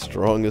boy's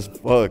strong as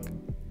fuck.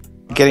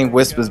 Getting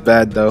Wisp is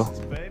bad though.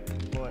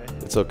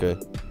 It's okay.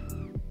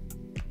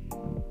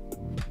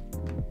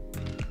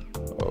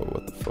 Oh,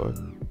 what the fuck?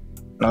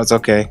 No, it's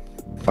okay.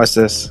 Watch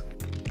this.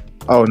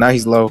 Oh, now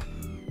he's low.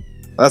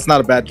 That's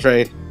not a bad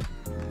trade.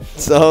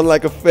 Sound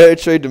like a fair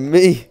trade to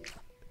me.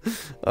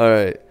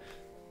 Alright.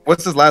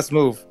 What's his last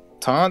move?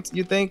 Taunt,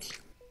 you think?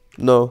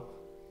 No.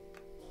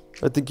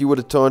 I think he would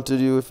have taunted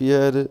you if he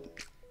had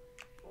it.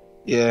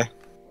 Yeah.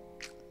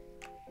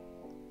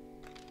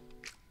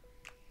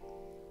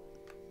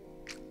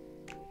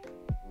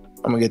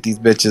 I'm gonna get these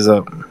bitches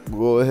up.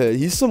 Go ahead.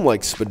 He's some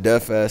like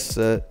Spadef ass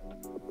set.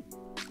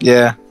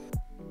 Yeah.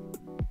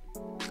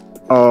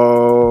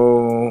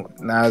 Oh,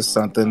 now it's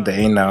something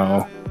they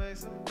know.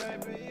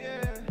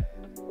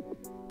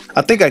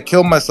 I think I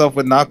killed myself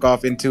with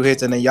knockoff in 2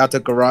 hits and then Yata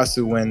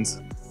Garasu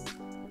wins.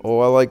 Oh,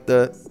 I like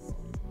that.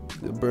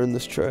 Burn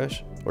this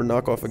trash. Or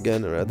knock off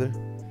again, rather.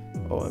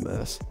 Oh, I'm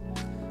ass.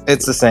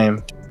 It's the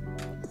same.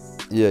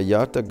 Yeah,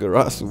 Yata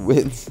Garasu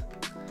wins.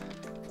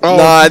 Oh.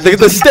 Nah, I think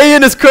the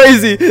stay-in is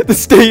crazy. The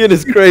stay-in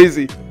is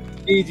crazy.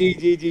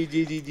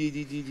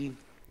 GG.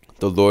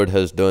 The Lord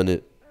has done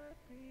it.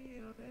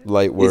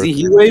 Light work. Is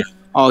he Heatwave?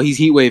 Oh, he's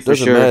Heatwave for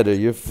Doesn't sure. matter.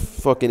 You're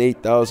fucking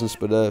 8,000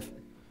 Spadef.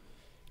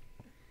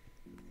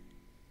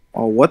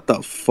 Oh, what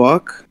the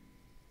fuck?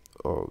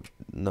 Oh,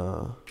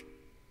 nah.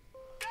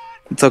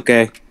 It's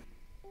okay.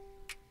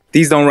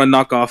 These don't run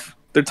knockoff.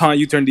 They're taunt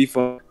you turn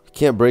default. You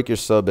can't break your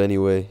sub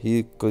anyway.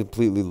 He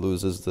completely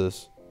loses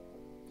this.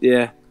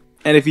 Yeah.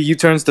 And if he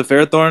U-turns to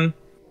Ferrothorn,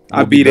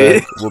 I beat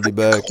it. We'll be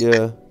back,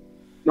 yeah.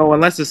 No,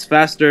 unless it's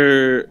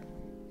faster.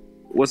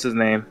 What's his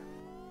name?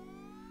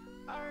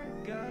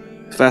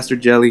 Faster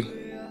Jelly.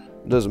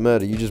 Doesn't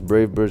matter. You just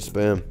Brave Bird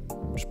spam.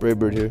 Just Brave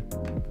Bird here.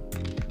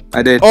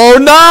 I did. Oh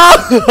no!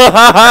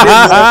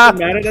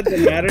 That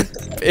doesn't matter.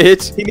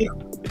 Bitch.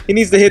 He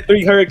needs to hit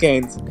 3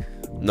 hurricanes.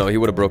 No, he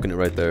would have broken it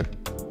right there.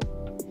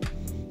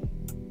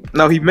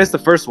 No, he missed the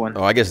first one.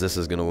 Oh, I guess this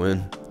is gonna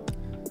win.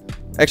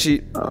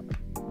 Actually,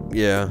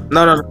 yeah.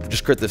 No.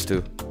 Just crit this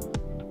too.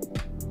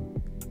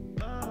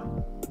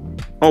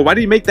 Oh, why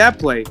did he make that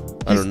play?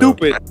 He's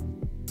stupid. I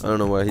don't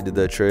know why he did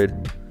that trade.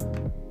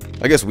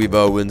 I guess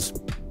Weavile wins.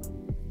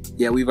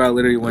 Yeah, Weavile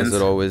literally wins.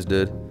 As it always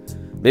did.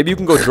 Maybe you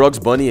can go Drugs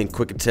Bunny and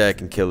quick attack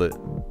and kill it.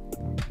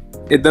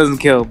 It doesn't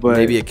kill, but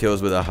maybe it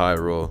kills with a high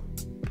roll.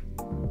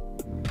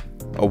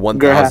 A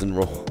 1,000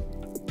 roll.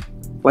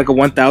 Like a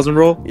 1,000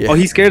 roll? Yeah. Oh,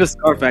 he's scared of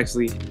Scarf,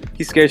 actually.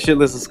 He's scared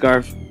shitless of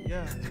Scarf.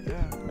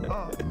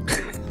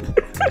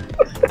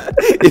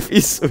 if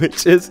he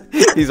switches,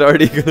 he's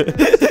already gonna.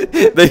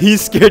 That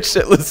he's scared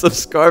shitless of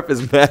Scarf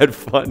is mad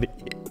funny.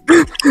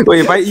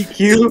 Wait, if I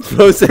EQ?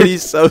 Bro said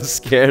he's so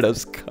scared of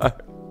Scarf.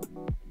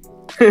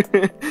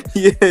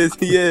 He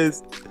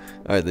is.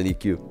 Alright, then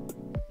EQ.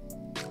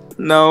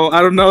 No,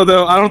 I don't know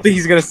though. I don't think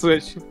he's gonna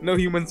switch. No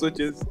human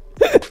switches.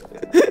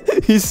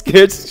 He's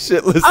scared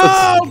shitless.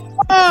 Oh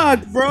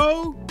fuck,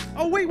 bro!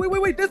 Oh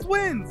wait. This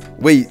wins.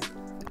 Wait.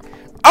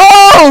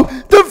 Oh,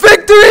 the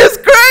victory is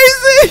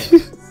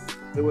crazy.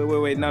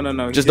 Wait.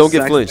 No. Just don't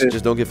get flinched.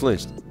 Just don't get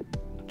flinched.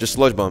 Just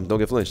sludge bomb. Don't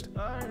get flinched.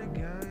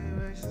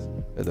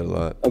 Yeah, they're a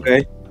lot.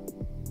 Okay.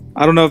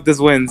 I don't know if this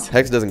wins.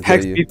 Hex doesn't kill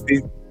Hex you, beats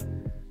these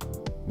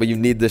but you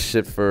need this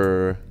shit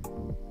for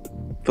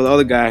for the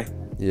other guy.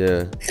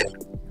 Yeah.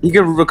 He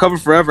can recover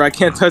forever. I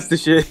can't touch the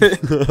shit.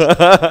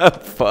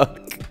 Fuck.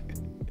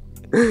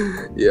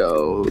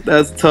 Yo,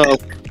 that's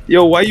tough.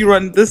 Yo, why you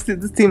run this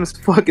team is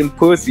fucking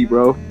pussy,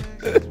 bro.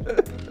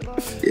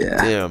 Yeah.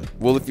 Damn.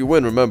 Well, if you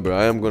win, remember,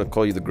 I am gonna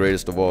call you the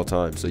greatest of all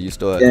time. So you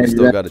still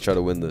got to try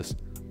to win this.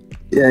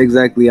 Yeah,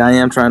 exactly. I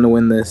am trying to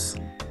win this.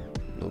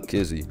 No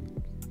kizzy.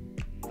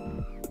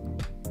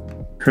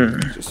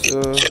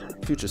 Just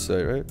future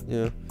sight, right?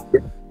 Yeah.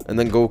 And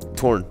then go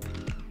torn.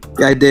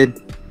 Yeah, I did.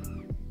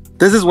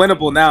 This is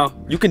winnable now.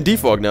 You can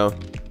defog now.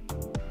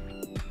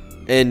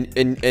 And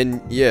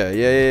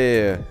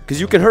yeah.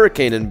 Cause you can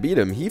hurricane and beat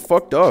him. He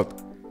fucked up.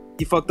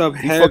 He fucked up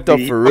heavy. He fucked up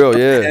for real,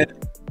 yeah.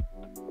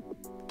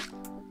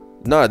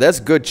 Nah, that's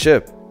good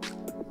chip.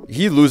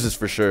 He loses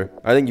for sure.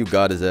 I think you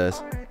got his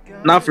ass.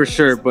 Not for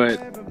sure,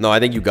 but no, I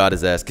think you got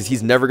his ass because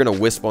he's never gonna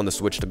wisp on the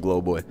switch to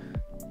Glow Boy.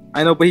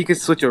 I know, but he could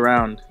switch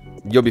around.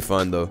 You'll be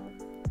fine though.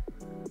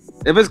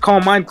 If it's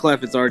Calm Mind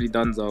Clef, it's already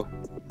done though.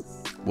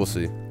 We'll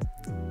see.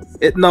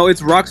 No,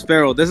 it's Rock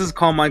Sparrow. This is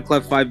Calm Mind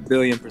Clef 5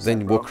 billion%.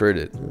 Then we'll crit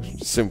it.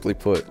 Simply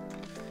put.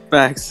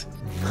 Facts.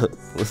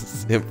 We'll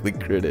simply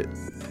crit it.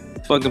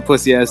 Fucking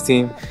pussy ass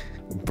team.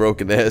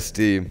 Broken ass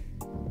team.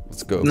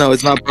 Let's go. No,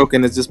 it's not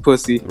broken. It's just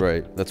pussy.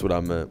 Right. That's what I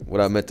meant.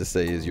 What I meant to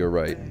say is you're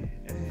right.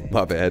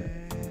 My bad.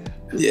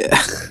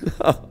 Yeah.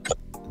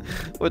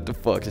 What the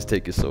fuck is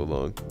taking so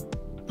long?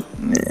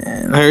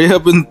 Man, hurry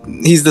up and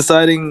he's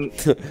deciding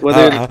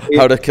whether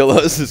how to kill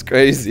us is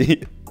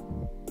crazy.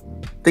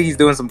 I think he's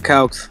doing some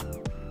calcs.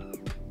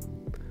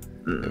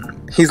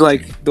 He's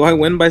like, do I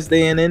win by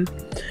staying in?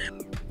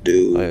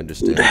 Dude, I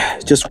understand.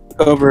 Just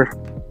recover.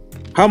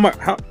 How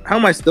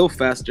am I still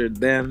faster?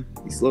 Damn,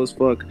 he's slow as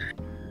fuck.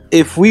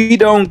 If we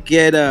don't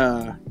get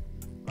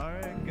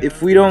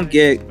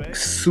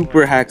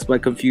super hacks by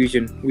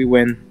confusion, we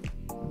win.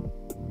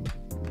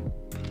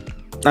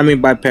 I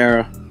mean by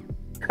para.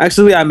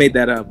 Actually, I made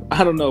that up.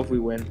 I don't know if we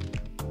win.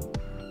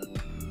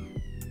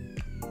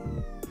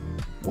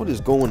 What is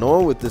going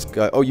on with this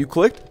guy? Oh, you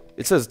clicked?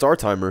 It says star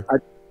timer.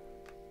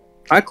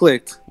 I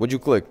clicked. What'd you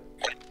click?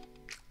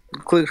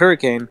 Click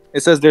Hurricane.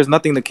 It says there's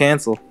nothing to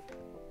cancel.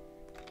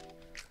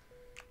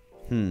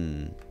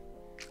 Dude,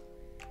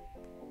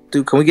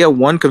 can we get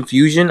one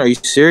confusion? Are you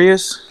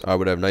serious? Alright,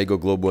 whatever. Now you go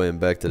Glow Boy and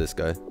back to this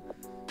guy.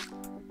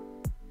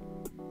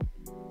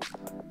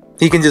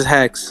 He can just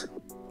hex.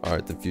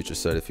 Alright, then future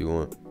set if you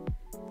want.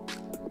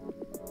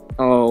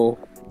 Oh,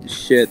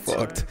 shit.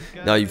 Fucked.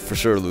 Now you for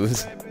sure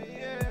lose.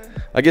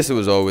 I guess it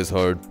was always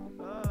hard.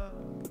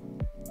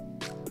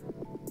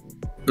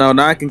 No,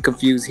 now I can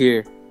confuse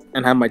here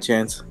and have my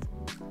chance.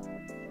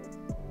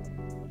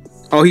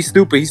 Oh, he's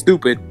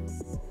stupid.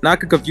 Now I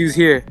can confuse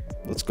here.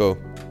 Let's go.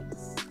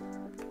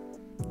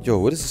 Yo,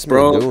 what is this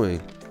man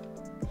doing?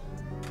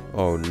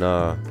 Oh,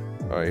 nah.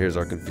 Alright, here's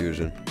our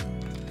confusion.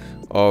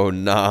 Oh,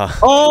 nah.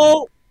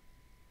 Oh!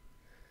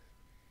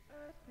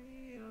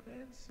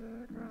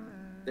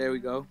 There we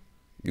go.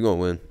 You gonna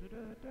win.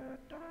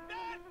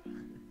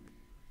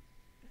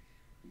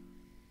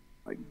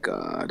 My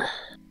God.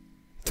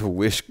 The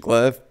wish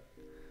clef.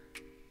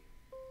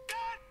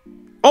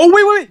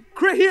 Oh, wait.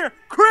 Crit here.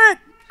 Crit.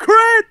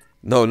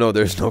 No,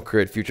 there's no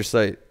crit. Future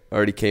sight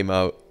already came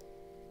out.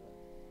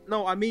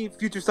 No, I mean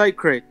future sight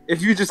crit. If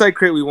future sight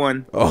crit, we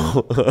won.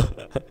 Oh.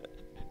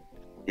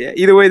 Yeah,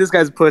 either way, this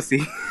guy's a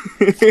pussy.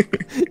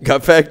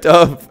 Got packed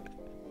up.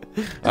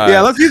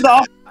 Yeah, let's use the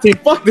offense team.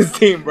 Fuck this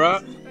team, bro.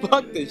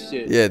 Fuck this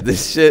shit. Yeah,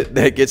 this shit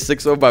that gets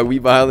 6-0 by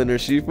Weeba Island or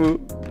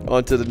Shifu.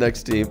 On to the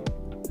next team.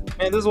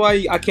 Man, this is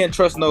why I can't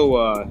trust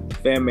no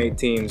fan-made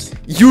teams.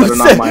 You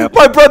said,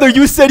 my brother,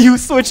 you said you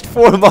switched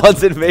 4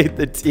 mods and made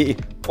the team.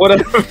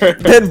 Whatever.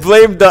 Then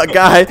blamed the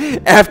guy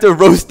after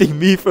roasting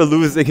me for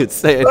losing and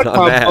saying Suck I'm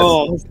my ass.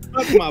 balls.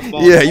 Suck my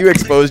balls. Yeah, you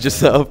exposed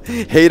yourself.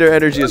 Hater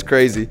energy is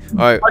crazy.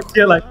 All right,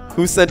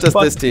 who sent us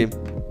this team?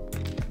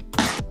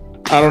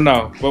 I don't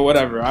know, but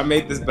whatever. I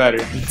made this better.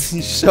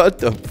 Shut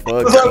the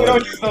fuck That's why we up.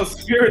 don't use no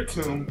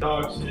Spiritomb,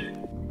 dog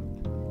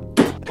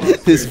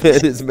shit. This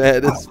man is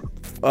mad as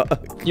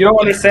fuck. You don't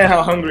understand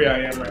how hungry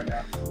I am right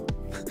now.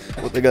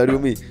 What they gotta do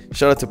with me?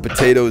 Shout out to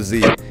Potato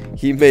Z.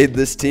 He made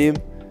this team,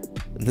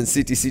 and then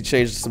CTC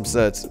changed some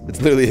sets.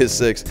 It's literally his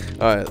 6.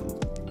 All right,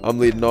 I'm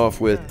leading off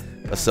with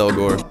a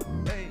Selgor.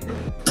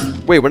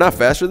 Wait, we're not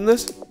faster than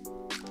this?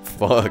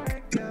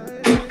 Fuck.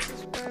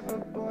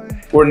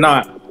 We're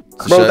not.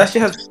 So Bro, should- that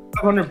shit has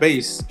 500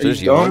 base. Are Should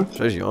you dumb?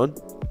 I yawn?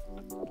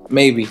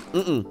 Maybe.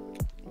 Then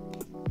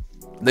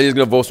he's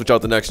gonna vote switch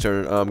out the next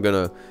turn. I'm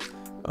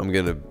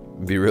gonna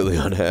be really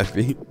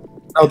unhappy.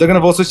 Oh, they're gonna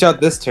vote switch out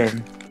this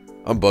turn.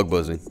 I'm bug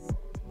buzzing.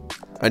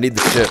 I need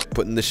the chip.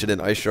 Putting this shit in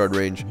ice shard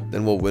range.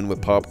 Then we'll win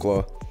with pop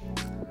claw.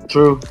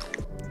 True.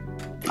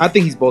 I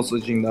think he's both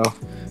switching though.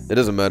 It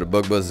doesn't matter.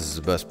 Bug buzz is his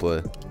best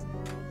play.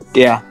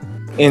 Yeah.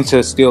 Into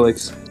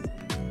Steelix.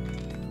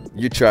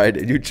 You tried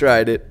it. You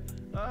tried it.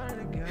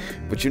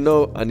 But you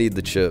know, I need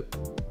the chip.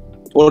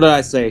 What did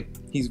I say?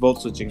 He's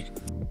vote switching.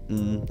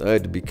 I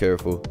had to be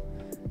careful.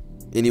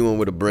 Anyone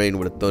with a brain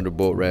with a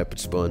Thunderbolt rapid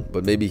spun.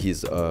 But maybe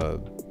he's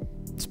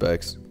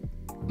Specs.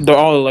 They're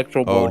all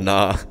electro Oh ball.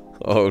 nah.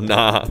 Oh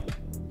nah.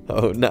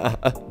 Oh nah.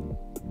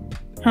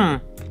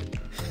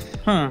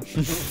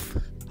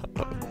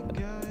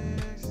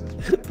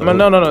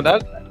 No.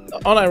 That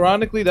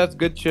unironically, that's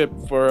good chip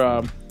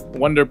for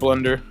Wonder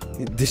Blunder.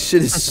 This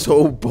shit is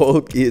so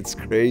bulky, it's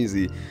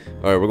crazy.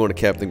 Alright, we're going to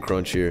Captain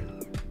Crunch here.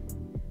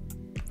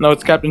 No,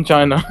 it's Captain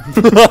China.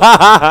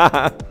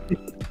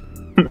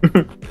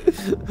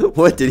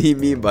 What did he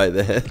mean by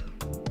that?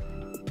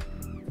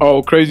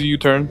 Oh, crazy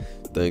U-turn.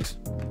 Thanks.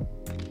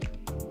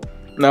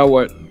 Now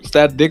what?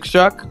 Stat Dick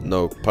Shock?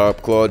 No,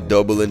 Pop Claw,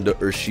 double into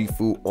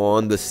Urshifu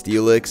on the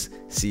Steelix,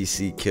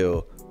 CC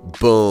kill.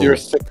 Boom. You're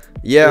sick.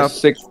 Yeah, You're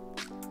sick.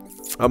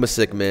 I'm a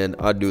sick man.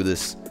 I'll do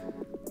this.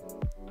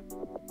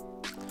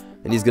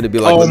 And he's gonna be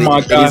like, Oh my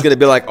and he's God. gonna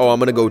be like, oh, I'm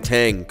gonna go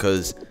Tang,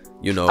 because,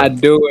 you know, I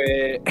do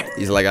it.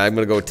 he's like, I'm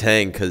gonna go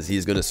Tang because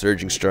he's gonna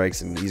Surging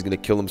Strikes and he's gonna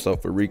kill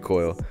himself for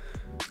recoil.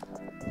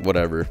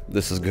 Whatever.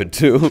 This is good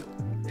too.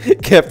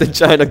 Captain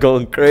China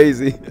going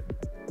crazy.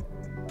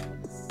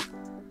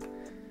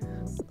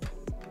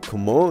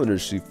 Come on,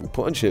 Urshifu,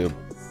 punch him.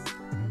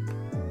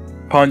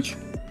 Punch.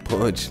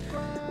 Punch.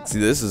 See,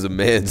 this is a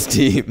man's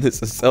team. This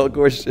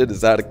Cellcore shit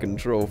is out of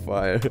control.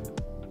 Fire.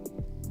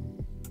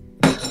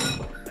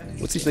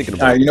 What's he thinking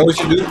about? Alright, you know what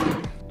you do? You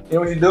know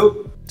what you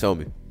do? Tell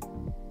me.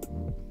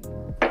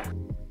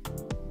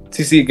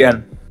 CC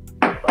again.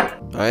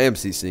 I am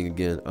CCing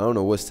again. I don't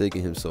know what's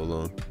taking him so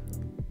long.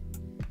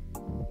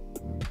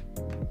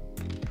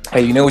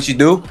 Hey, you know what you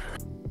do?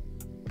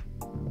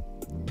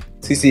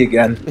 CC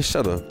again. Hey,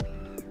 shut up.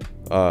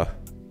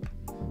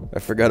 I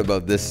forgot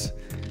about this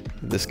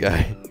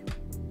guy.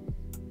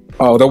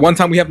 Oh, the one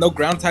time we have no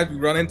ground type, we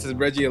run into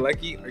Reggie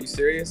Alecki. Are you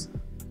serious?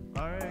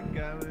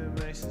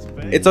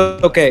 It's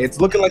okay. It's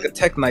looking like a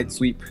Tech Knight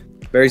sweep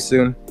very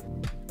soon.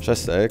 Should I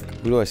sack?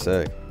 Who do I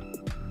sack?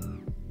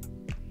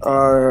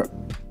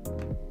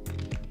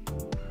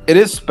 It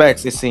is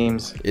Specs, it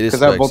seems. It is 'Cause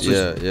that Specs.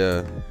 Vulture's-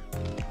 Yeah.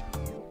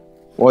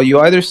 Well, you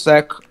either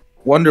sack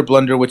Wonder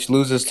Blunder, which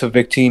loses to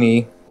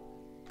Victini,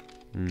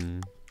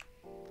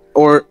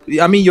 or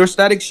I mean, your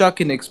Static Shock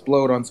can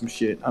explode on some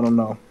shit. I don't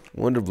know.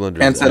 Wonder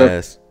Blunder And is set up-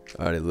 ass.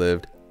 Already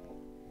lived.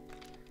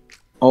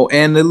 Oh,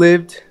 and it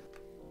lived.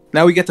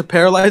 Now we get to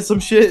paralyze some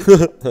shit.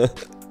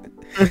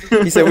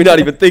 He said we're not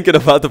even thinking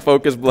about the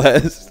Focus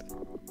Blast.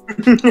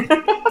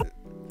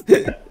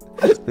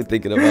 We're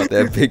thinking about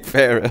that big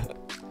Farah.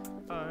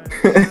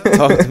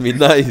 Talk to me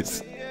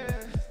nice.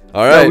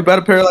 All No, right. we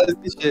better paralyze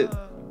this shit.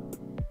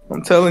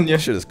 I'm telling you.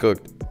 Shit is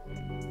cooked.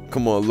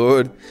 Come on,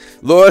 Lord.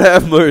 Lord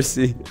have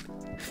mercy.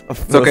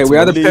 It's okay. We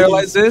either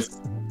paralyze this.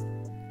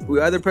 We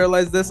either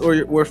paralyze this,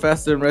 or we're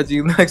faster than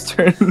Reggie next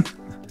turn.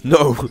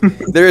 No,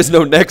 there is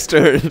no next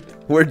turn.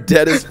 We're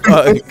dead as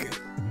fuck.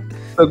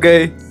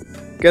 Okay.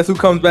 Guess who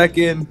comes back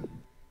in?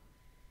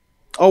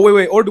 Oh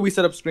wait. Or do we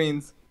set up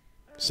screens?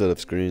 Set up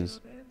screens.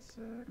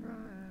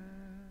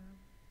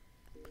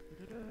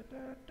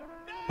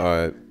 All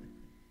right.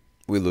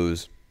 We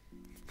lose.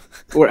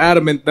 We're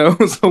adamant though,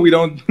 so we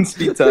don't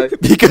speed tie.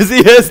 Because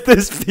he has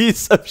this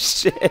piece of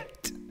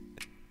shit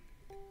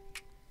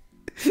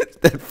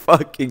that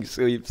fucking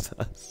sweeps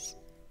us.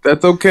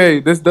 That's okay.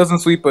 This doesn't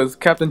sweep us.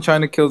 Captain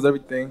China kills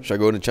everything. Should I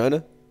go into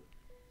China?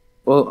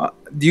 Well,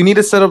 do you need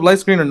to set up light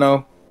screen or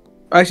no?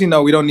 Actually,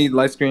 no. We don't need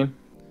light screen.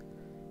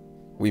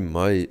 We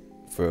might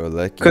for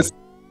Alecki.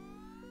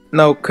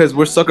 Cause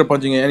we're sucker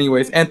punching it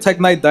anyways. And Tech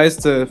Knight dies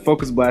to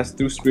Focus Blast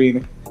through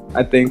screen,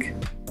 I think.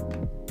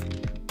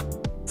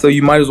 So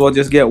you might as well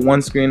just get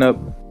one screen up.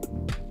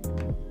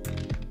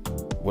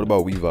 What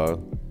about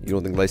Weavile? You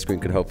don't think light screen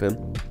could help him?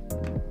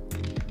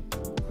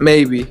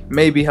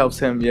 Maybe helps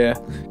him. Yeah.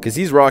 Because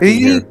he's rocking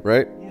here,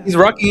 right? He's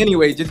rocking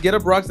anyway. Just get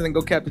up rocks and then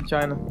go Captain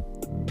China.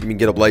 You mean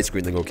get up light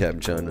screen then go Captain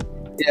China?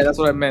 Yeah, that's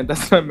what I meant.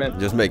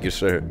 Just making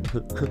sure.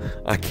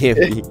 I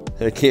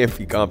can't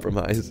be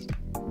compromised.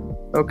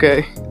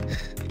 Okay.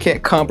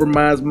 Can't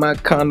compromise my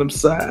condom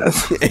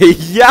size. Hey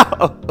yo!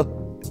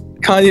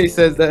 Kanye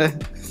said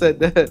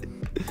that.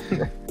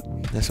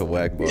 That's a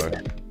whack bar.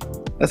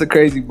 That's a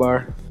crazy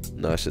bar.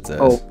 Nah, shit's ass.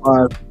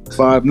 Oh,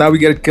 five. Now we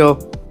get a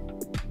kill.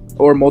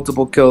 Or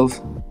multiple kills.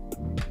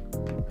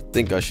 I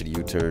think I should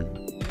U-turn.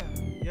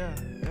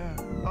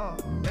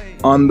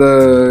 On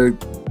the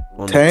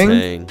On Tang? the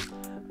Tang.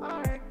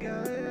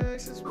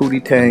 Hootie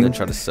And Tang. then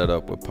try to set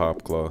up with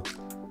Pop Claw.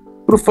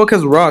 Who the fuck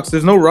has rocks?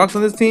 There's no rocks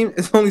on this team.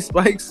 It's only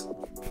spikes.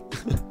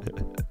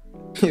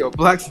 Yo,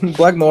 Black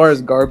Noir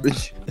is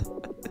garbage.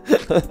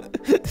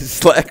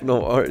 Slack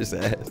Noir's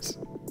ass.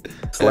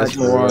 Slack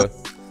Noir.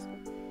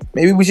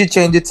 Maybe we should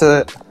change it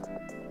to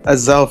a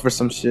Zelf or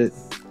some shit.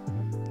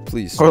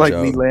 Please, or like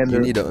Joe, Nylander. you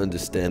need to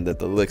understand that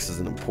the licks is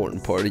an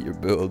important part of your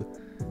build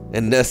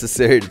and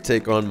necessary to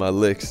take on my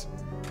licks.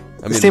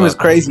 This team is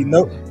crazy.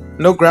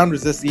 No ground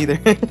resist either.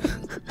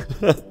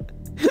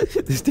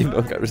 This team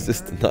don't got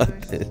resist to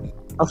nothing.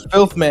 A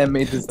filth man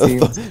made this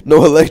team.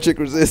 No electric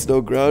resist, no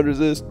ground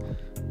resist.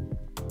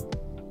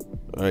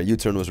 All right,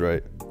 U-turn was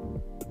right.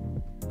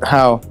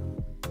 How?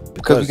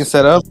 Because we can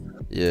set up.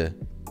 Yeah.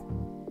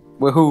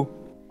 With who?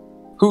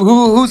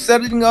 Who's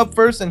setting up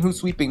first and who's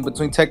sweeping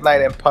between Tech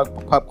Knight and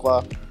Pop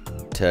Claw?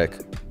 Tech.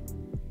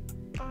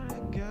 All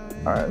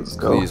right, let's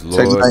go. Please,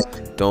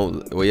 Lord,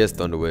 don't. Well, yes,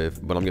 Thunderwave,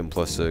 but I'm getting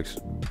 +6.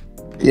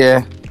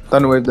 Yeah,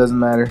 Thunderwave doesn't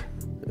matter,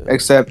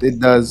 except it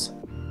does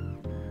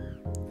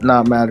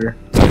not matter.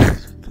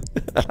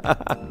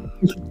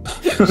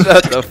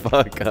 Shut the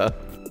fuck up.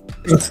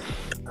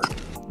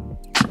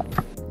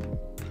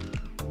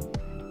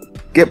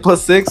 Get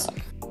 +6,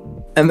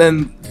 and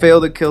then fail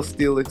to kill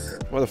Steelix.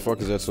 Why the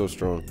fuck is that so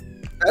strong?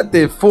 That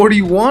did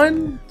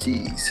 41.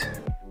 Jeez.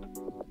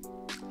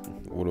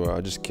 What do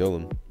I just kill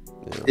him?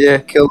 Yeah,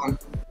 kill him.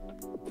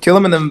 Kill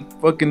him and then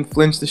fucking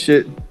flinch the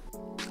shit.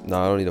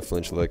 Nah, I don't need to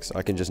flinch licks.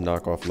 I can just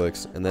knock off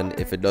licks, and then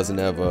if it doesn't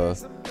have a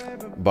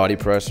body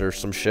press or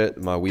some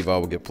shit, my Weavile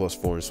will get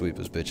 +4 and sweep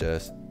his bitch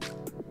ass.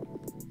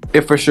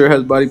 It for sure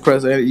has body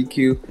press and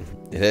EQ.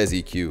 It has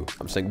EQ.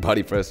 I'm saying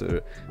body press.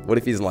 What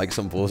if he's like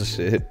some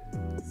bullshit?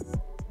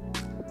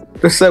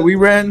 The set we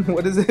ran,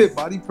 what is it?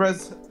 Body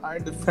press,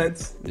 iron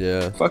defense.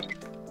 Yeah.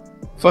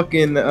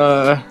 Fucking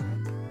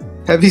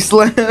heavy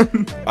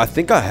slam. I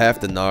think I have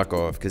to knock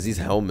off because he's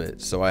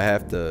helmet, so I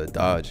have to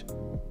dodge.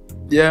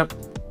 Yeah.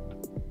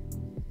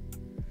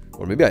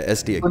 Or maybe I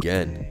SD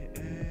again.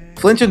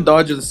 Flinch and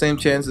dodge are the same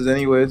chances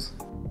anyways.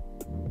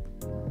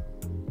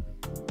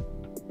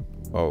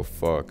 Oh,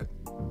 fuck.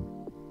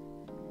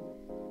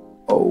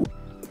 Oh.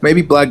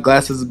 Maybe Black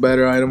Glass is a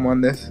better item on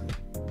this.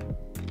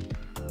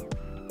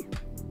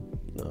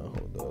 No,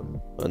 hold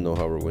up. I know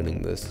how we're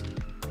winning this.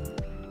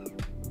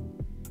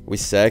 We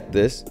sack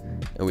this,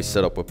 and we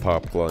set up with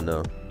Pop Claw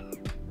now.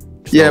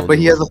 Yeah, but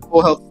he has a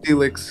full health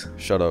Felix.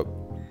 Shut up.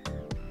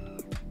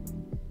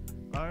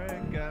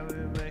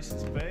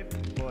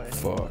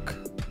 Fuck.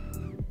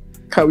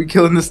 How we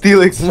killing the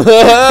Steelix?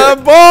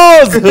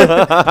 Balls!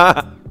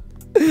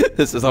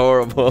 This is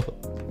horrible.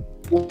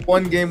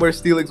 One game where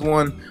Steelix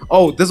won.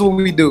 Oh, this is what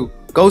we do.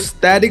 Go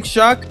static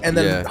shock and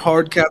then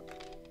hard cap.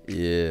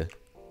 Yeah.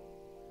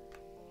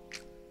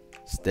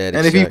 Static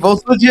and if shock. he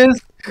both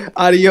switches,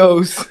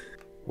 adios.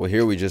 Well,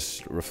 here we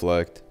just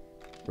reflect,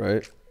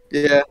 right?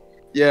 Yeah.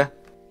 Yeah.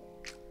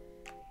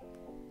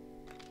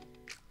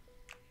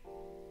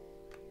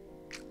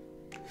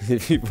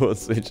 If he both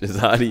switches,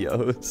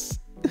 adios.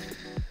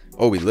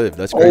 Oh, we live.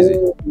 That's crazy.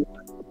 Oh,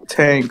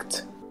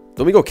 tanked.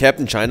 Don't we go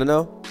Captain China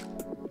now?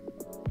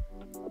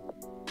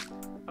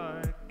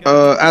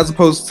 As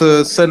opposed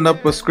to setting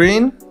up a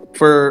screen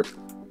for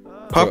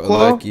Pop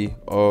Claw.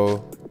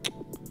 Oh.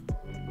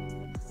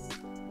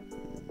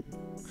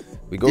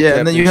 We go yeah, Captain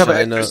and then you have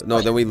China.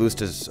 No, then we lose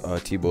to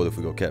T-Bolt if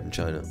we go Captain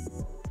China.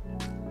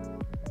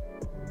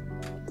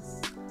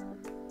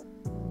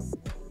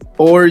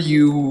 Or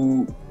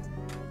you...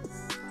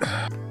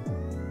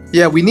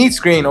 Yeah, we need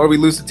screen or we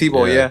lose to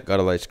T-Bolt, yeah. Got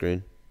a light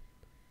screen.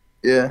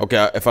 Yeah.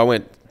 Okay, if I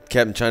went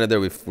Captain China there,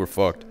 we're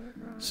fucked.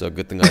 So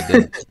good thing I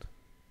didn't.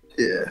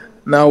 Yeah.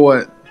 Now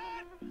what?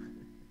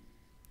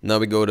 Now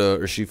we go to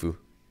Urshifu.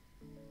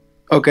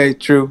 Okay,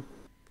 true.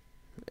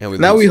 And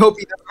now we hope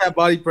he doesn't have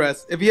body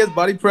press. If he has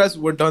body press,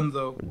 we're done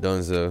though. We're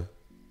done so.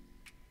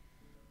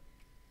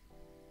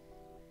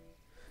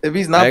 If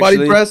he's not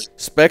body press,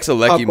 Specs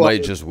Alecki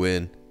might just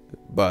win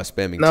by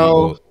spamming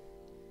T-Bolt.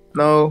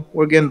 No,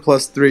 we're getting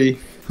 +3,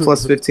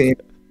 +15.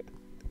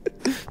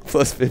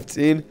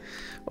 +15?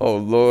 Oh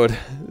lord.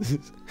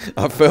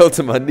 I fell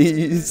to my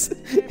knees.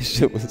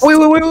 Shit was...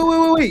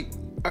 Wait.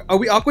 Are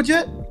we Aqua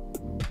Jet?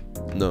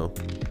 No.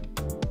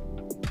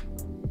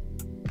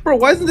 Bro,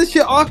 why isn't this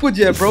shit Aqua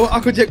Jet, bro?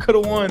 Aqua Jet could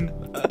have won.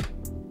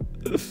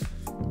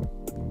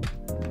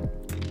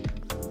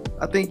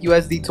 I think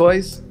USD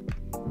twice.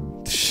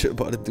 Shit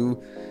about to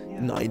do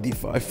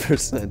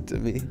 95% to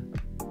me.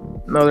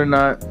 No, they're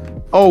not.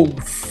 Oh,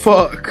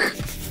 fuck.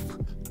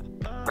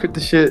 Crit the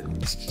shit.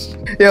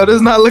 Yo, this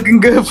is not looking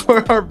good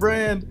for our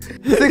brand.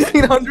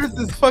 1600s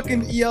is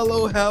fucking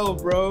ELO hell,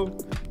 bro.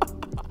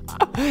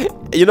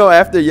 You know,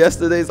 after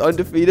yesterday's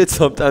undefeated,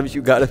 sometimes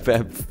you gotta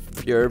have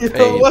pure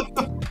pain.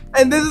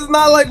 And this is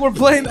not like we're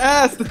playing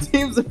ass. The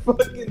teams are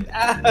fucking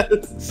ass.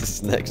 This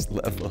is next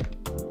level.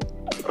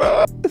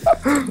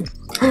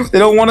 They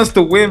don't want us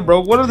to win,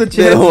 bro. What are the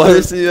chances? They don't want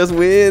to see us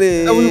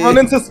winning. And we run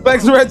into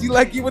Specs Reggie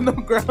like even no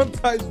ground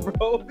types,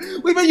 bro.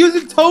 We've been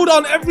using Toad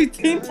on every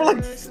team for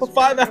like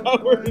 5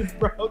 hours,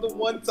 bro. The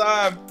one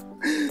time.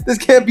 This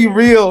can't be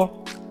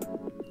real.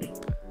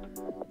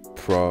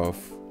 Prof.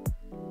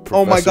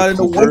 Oh my god! In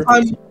the one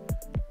time,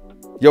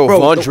 yo, bro,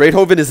 Von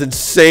Dreithoven is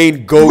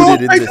insane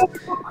goated in this.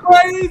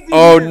 Crazy.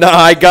 Oh no,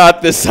 I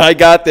got this. I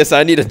got this.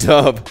 I need a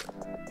dub.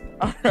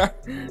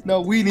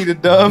 No, we need a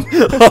dub.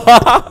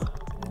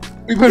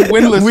 We've been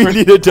winless. We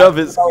need a dub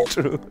is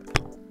true.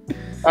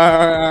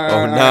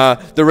 Oh nah,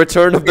 the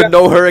return of the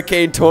no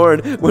Hurricane Torn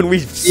when we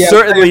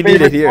certainly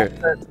need it here.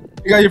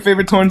 You got your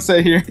favorite Torn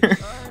set here.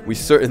 We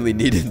certainly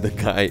needed the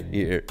guy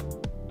here.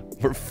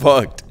 We're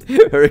fucked.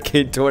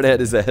 Hurricane Torn had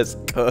his ass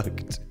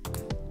cooked.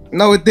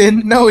 No, it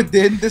didn't. No, it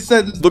didn't. This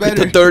set is Look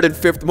better. at the 3rd and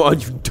 5th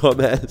mod, you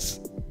dumbass.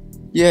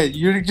 Yeah,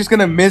 you're just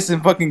gonna miss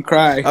and fucking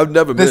cry. I've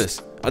never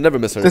missed. I never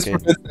miss Hurricane.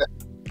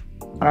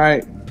 All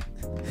right.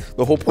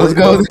 The whole point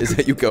is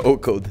that you can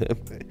OCO them.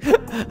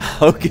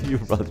 How can you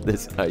run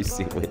this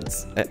icy win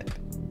set?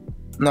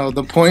 No,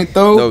 the point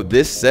though. No,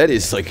 this set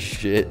is like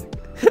shit.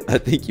 I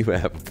think you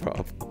have a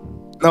problem.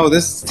 No,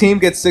 this team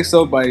gets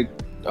 6-0 by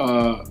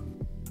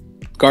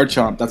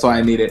Garchomp. That's why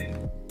I need it.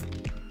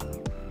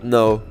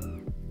 No,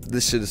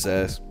 this shit is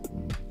ass.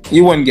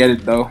 You wouldn't get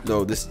it though.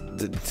 No, this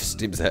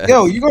team's ass.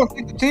 Yo, you gonna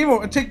take the team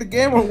or take the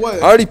game or what?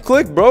 I already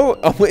clicked, bro.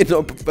 I'm waiting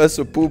on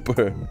Professor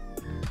Pooper.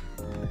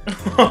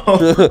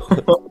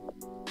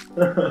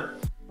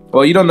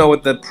 Well, you don't know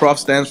what the prof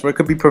stands for. It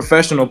could be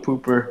professional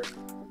pooper.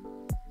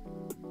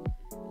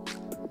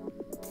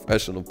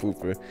 Professional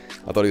Pooper.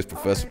 I thought he was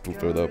Professor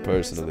Pooper though,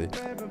 personally.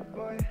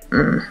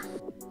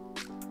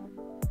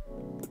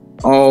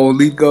 Oh,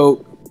 lead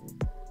goat.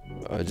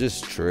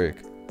 Just trick.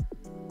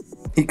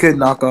 He could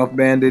knock off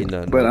Bandit,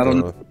 but I don't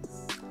know.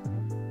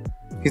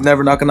 He's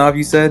never knocking off,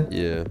 you said?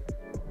 Yeah.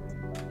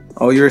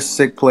 Oh, you're a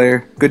sick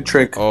player. Good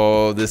trick.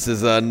 Oh, this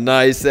is a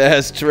nice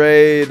ass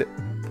trade.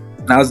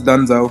 Now it's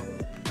Dunzo.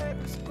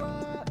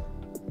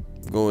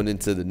 Going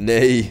into the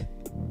nay.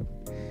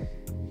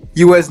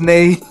 US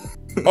Nay.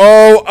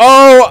 Oh!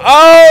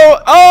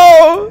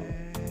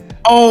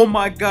 Oh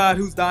my god,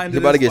 who's dying? He's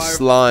about to get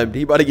slimed.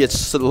 He about to get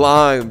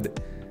slimed.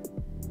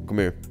 Come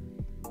here.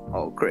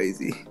 Oh,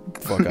 crazy.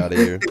 Fuck out of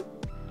here.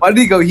 Why did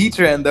he go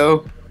Heatran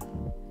though?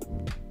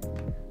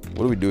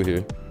 What do we do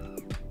here?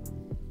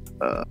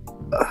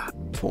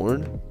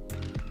 Torn?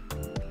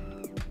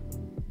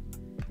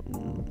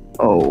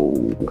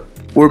 Oh.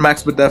 We're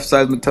max with def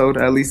size Toad.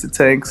 At least it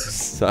tanks.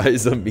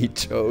 Size of me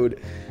chode.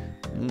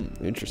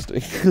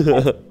 Interesting.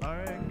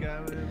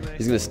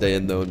 He's gonna stay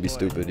in though and be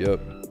stupid. Yep.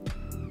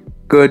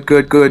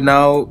 Good.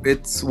 Now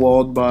it's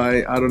walled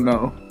by I don't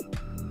know.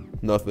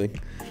 Nothing.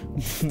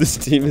 This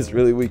team is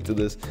really weak to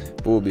this.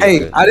 But we'll be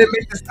hey, okay. I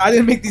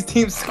didn't make these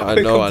teams. So I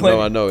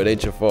know. It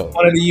ain't your fault. I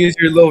wanted to use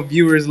your little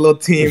viewers, little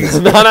teams.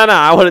 No.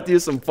 I wanted to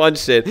use some fun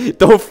shit.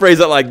 Don't phrase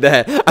it like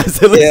that. I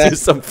said let's do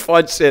some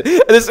fun shit.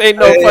 This ain't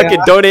no fucking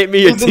donate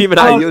me your team and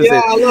I use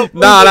it.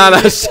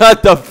 Nah.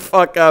 Shut the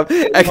fuck up.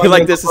 Acting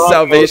like this is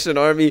Salvation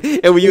Army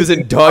and we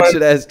using dog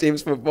shit ass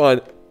teams for fun.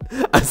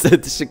 I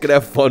said this shit could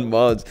have fun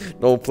mods.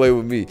 Don't play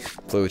with me.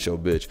 Play with your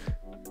bitch.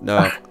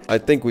 Nah, I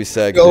think we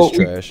sagged this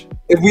trash.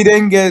 If we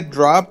didn't get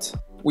dropped,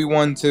 we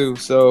won too.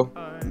 So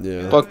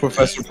yeah. Fuck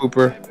Professor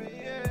Pooper.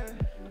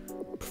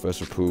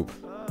 Professor Poop.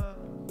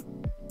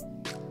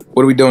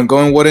 What are we doing?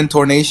 Going what in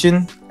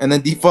Tornation and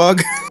then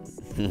defog?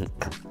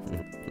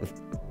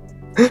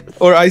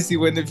 Or Icy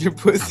Wind if you're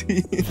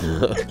pussy.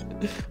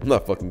 I'm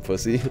not fucking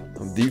pussy.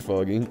 I'm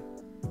defogging.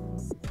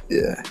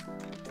 Yeah.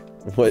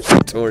 What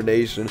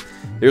Tornation?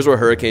 Here's where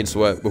Hurricane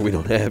Sweat, but we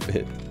don't have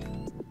it.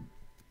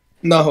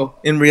 No,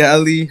 in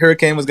reality,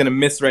 Hurricane was gonna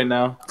miss right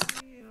now.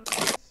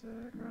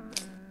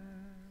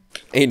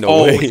 Ain't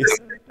no way. It's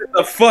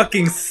a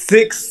fucking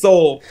sick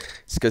soul.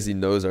 It's because he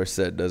knows our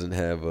set doesn't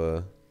have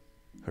a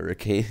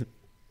Hurricane.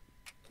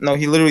 No,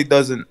 he literally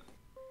doesn't.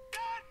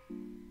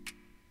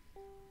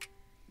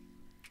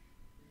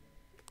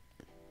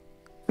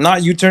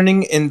 Not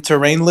U-turning in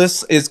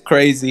terrainless is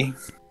crazy.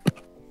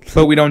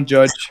 But we don't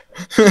judge.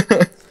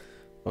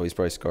 Oh, he's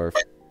probably Scarf.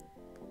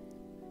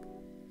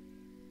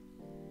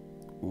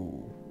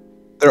 Ooh.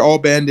 They're all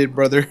banded,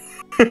 brother.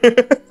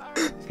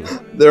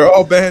 They're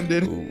all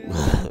banded. Ooh.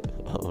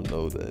 I don't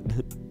know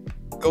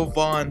that. Go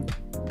Vaughn.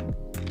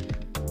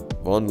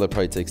 Vaughn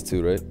probably takes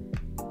 2, right?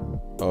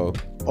 Oh.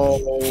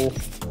 Oh.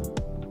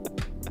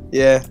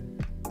 Yeah.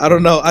 I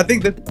don't know. I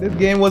think that this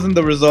game wasn't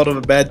the result of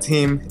a bad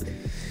team.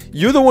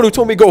 You're the one who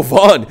told me go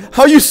Vaughn.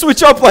 How you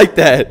switch up like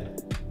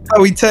that?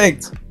 Oh, we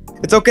tanked.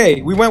 It's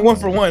okay. We went 1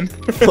 for 1.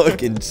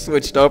 Fucking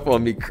switched up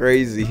on me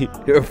crazy.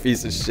 You're a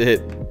piece of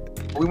shit.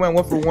 We went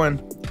 1 for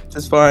 1.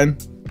 Just fine.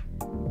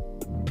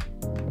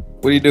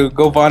 What do?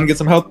 Go Vaughn and get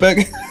some health back?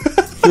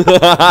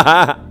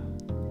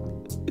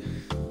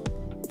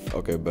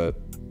 Okay, bet.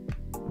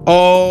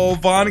 Oh,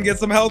 Vaughn and get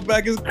some health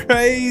back is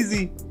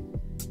crazy.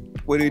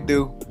 What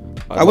do?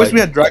 I wish we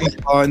had Dragon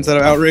Claw instead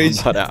of Outrage.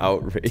 I'm about to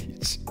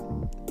outrage.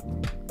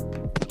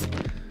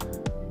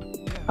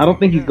 I don't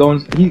think he's going.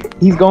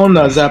 He's going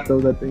to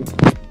Zapdos, I think.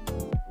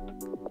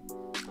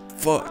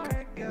 Fuck.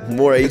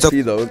 More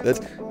HP though.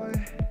 That's.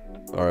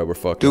 All right, we're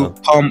fucked. Dude,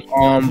 come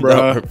on, bro.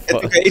 No, It's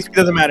okay. HP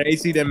doesn't matter.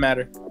 AC didn't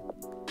matter.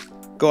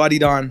 Go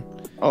Adidon.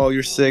 Oh,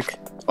 you're sick.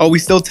 Oh, we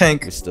still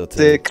tank. We still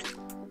tank. Sick.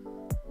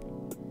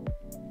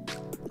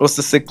 What's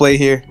the sick play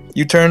here?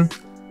 U-turn?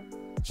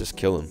 Just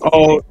kill him.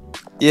 Oh,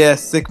 yeah,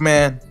 sick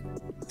man.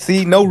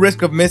 See, no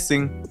risk of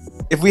missing.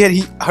 If we had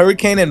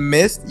Hurricane and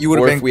missed, you would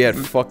have Or been. if we had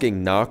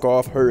fucking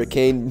knockoff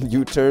Hurricane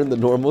U-turn, the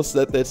normal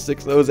set that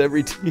 6-0s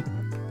every team.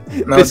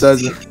 No, it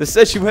doesn't. The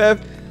set you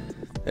have?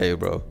 Hey,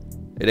 bro.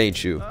 It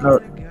ain't you.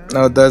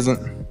 No, it doesn't.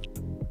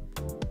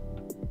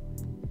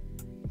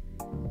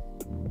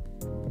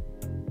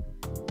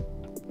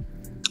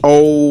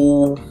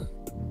 Oh.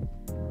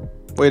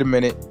 Wait a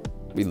minute.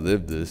 We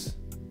lived this.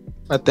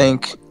 I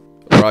think.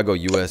 Or I go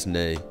US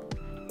nay.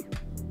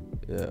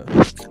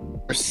 Yeah.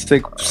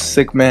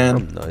 Sick man.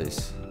 I'm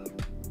nice.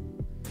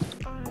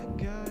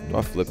 Do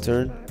I flip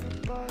turn?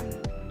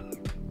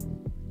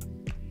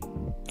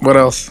 What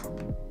else?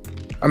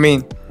 I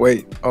mean,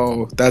 wait.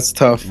 Oh, that's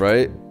tough.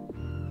 Right?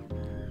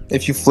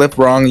 If you flip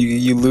wrong,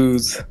 you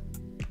lose.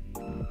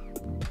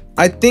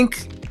 I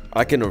think.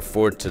 I can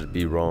afford to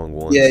be wrong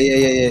once. Yeah.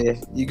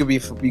 You could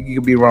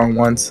be wrong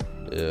once.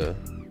 Yeah.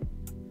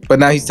 But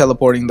now he's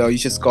teleporting though. You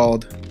should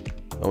scald.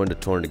 I went to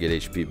Torn to get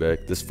HP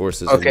back. This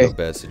forces Okay. in a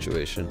bad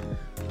situation.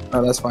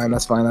 No, that's fine.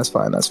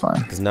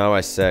 Because now I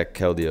sack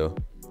Keldeo.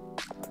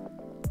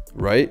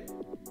 Right?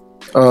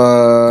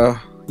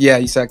 Yeah,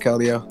 you sack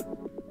Keldeo.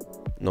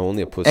 No,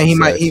 only a pussy And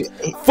he sacks.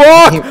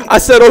 Fuck! I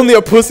said only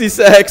a pussy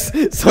sacks.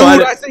 So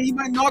Dude, I said he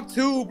might knock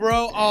too,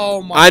 bro.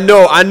 Oh my. I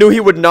know. I knew he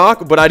would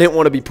knock, but I didn't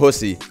want to be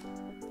pussy.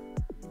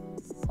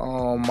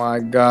 Oh my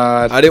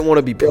god. I didn't want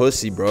to be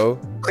pussy, bro.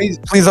 Please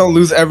don't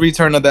lose every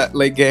turn of that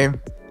late game.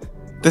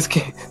 This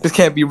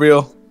can't be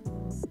real.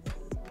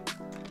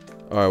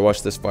 All right,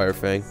 watch this Fire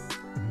Fang.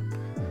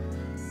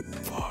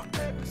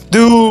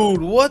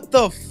 Dude, what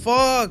the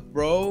fuck,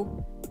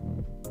 bro?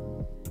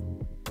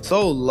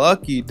 So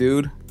lucky,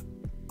 dude.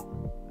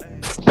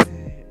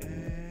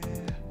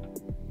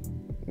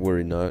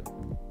 Worry not.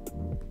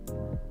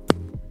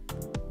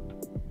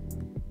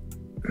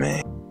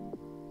 Man.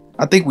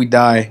 I think we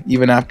die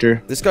even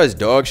after. This guy's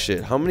dog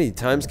shit. How many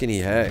times can he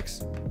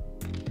hacks?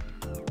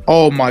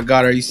 Oh my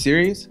god, are you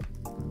serious?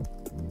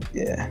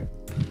 Yeah.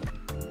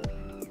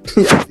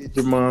 I did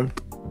your mom.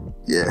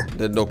 Yeah.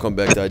 Then don't come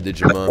back to I did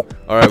your mom.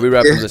 All right, we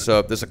wrapping this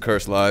up. This is a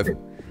curse live.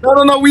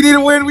 No. We need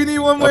to win. We need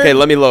one win. Okay,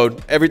 let me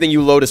load. Everything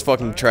you load is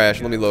fucking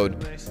trash. Let me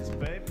load.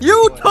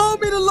 You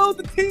told me to load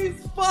the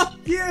teams. Fuck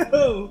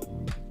you.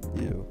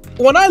 You.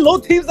 When I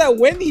load teams that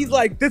win, he's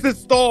like, "This is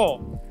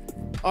stall."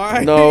 All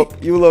right. No,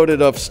 you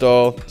loaded up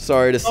stall.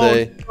 Sorry to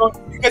say.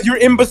 Because your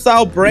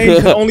imbecile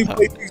brain can only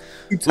play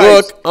two types.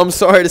 Look, I'm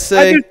sorry to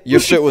say your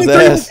shit was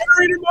ass.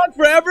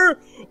 Forever,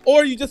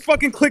 or you just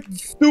fucking click the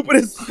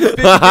stupidest.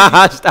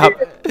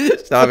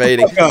 Stop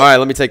hating. All right,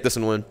 let me take this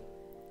and win.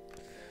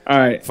 All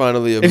right.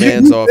 Finally, a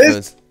man's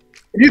offense.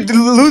 If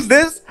you lose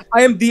this,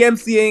 I am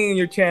DMCAing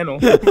your channel.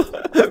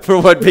 For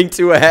what, being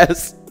too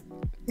ass?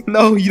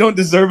 No, you don't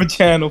deserve a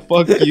channel.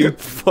 Fuck you.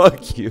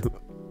 Fuck you.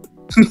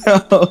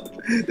 No,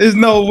 there's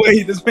no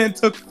way. This man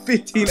took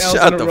 15 L's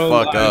Shut in the a row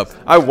fuck live. up.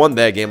 I won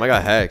that game. I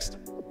got hacked.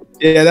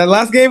 Yeah, that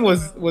last game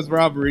was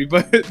robbery,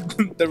 but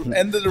the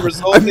end of the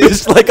result I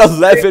missed like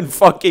 11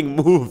 fucking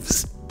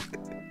moves.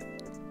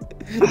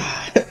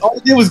 all I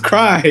did was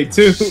cry,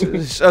 too.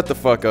 Shut the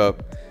fuck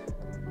up.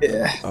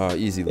 Yeah.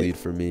 Easy lead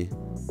for me.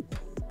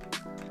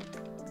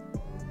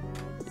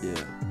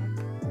 Yeah.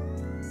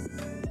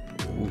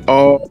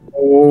 Oh.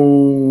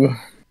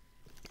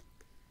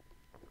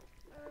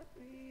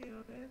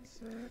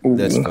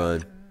 That's Ooh.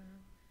 fine.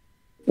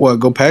 What,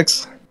 go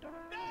Pex?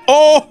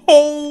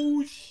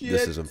 Oh, shit.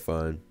 This isn't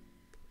fine.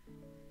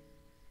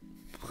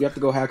 You have to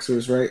go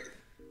Haxorus, right?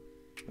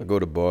 I go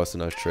to boss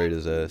and I trade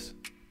his ass.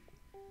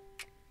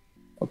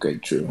 Okay,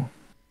 true.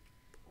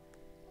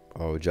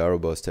 Oh, Gyro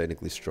Ball's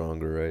technically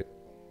stronger,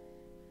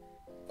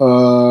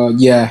 right?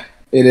 Yeah,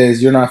 it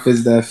is. You're not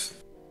Fizz Def.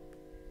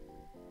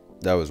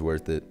 That was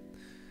worth it.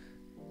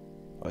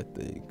 I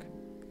think.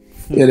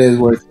 It is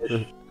worth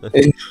it.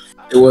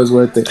 It was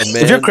worth it.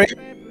 Man, If you're crazy,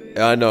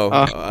 I know.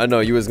 I know.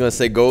 You was gonna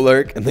say go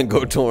lurk and then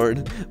go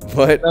torn,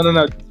 but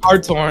no.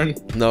 Hard torn.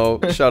 no.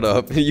 Shut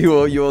up.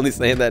 You only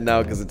saying that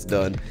now because it's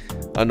done.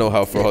 I know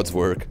how frauds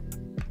work.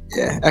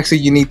 Yeah, actually,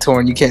 you need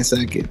torn. You can't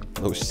sack it.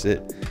 Oh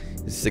shit.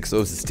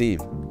 6-0's his team.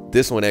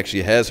 This one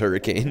actually has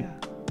Hurricane.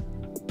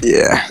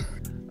 Yeah.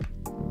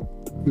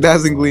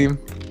 Dazzling Gleam.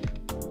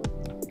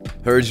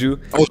 Heard you.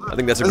 Oh, I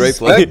think that's a this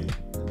great is play.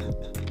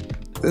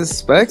 This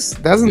specs.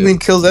 Dazzling Yeah. Gleam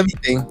kills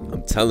everything.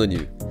 I'm telling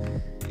you.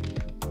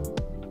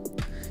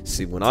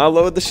 See, when I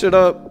load the shit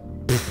up,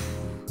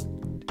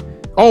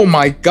 Oh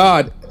my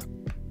god.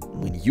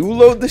 when you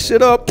load the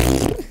shit up,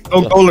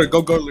 Go Golurk.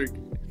 Go Golurk.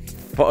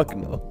 fuck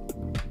no.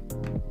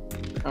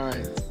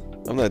 Alright.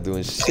 I'm not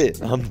doing shit.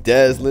 I'm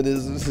dazzling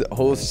his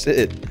whole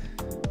shit.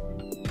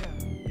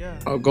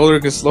 Oh,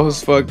 Golurk is slow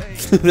as fuck.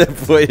 That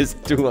boy is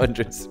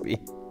 200 speed.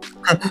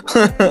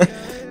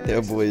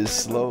 That boy is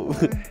slow.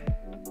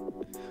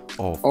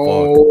 Oh, fuck.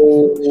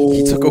 Oh.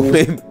 He took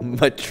away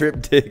my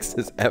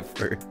Triptychs'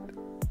 effort.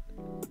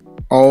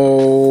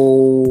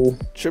 Oh.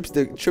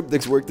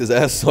 Triptychs worked his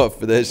ass off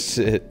for that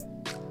shit.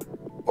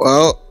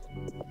 Well,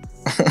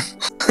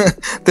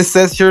 this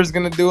says sure is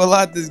gonna do a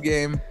lot this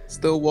game.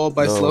 Still walled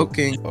by No. Slow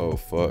King. Oh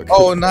fuck.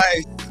 Oh,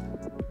 nice.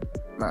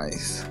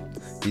 Nice.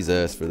 He's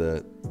ass for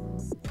that.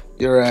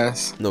 Your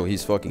ass. No,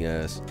 he's fucking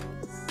ass.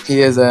 He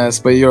is ass,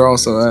 but you're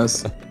also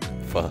ass.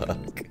 Fuck.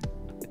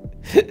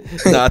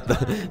 not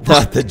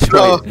the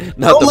Bro, joint.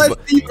 Not don't the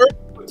let Steve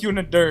Urkel put you in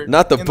the dirt.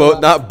 not the in both.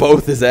 last- Not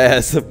both his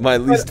ass. My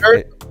least.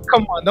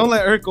 Come on, don't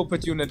let Urkel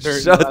put you in the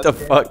dirt. Shut the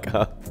fuck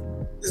up.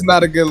 It's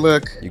not a good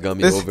look. You got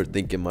me This-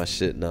 overthinking my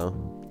shit now.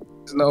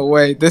 There's no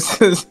way.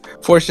 This is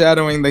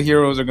foreshadowing the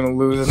heroes are gonna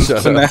lose in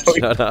the Shut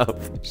finale.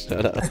 up.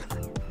 Shut up.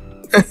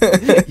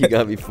 Shut up. You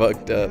got me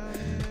fucked up.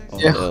 Oh,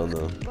 Yeah. hell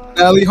no.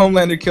 Finale,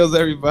 Homelander kills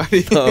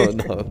everybody. No,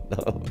 no,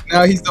 no.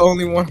 Now he's the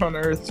only one on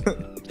Earth.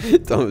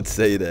 Don't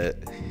say that.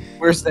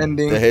 Worst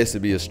ending. There has to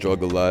be a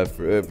struggle life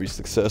for every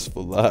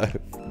successful life.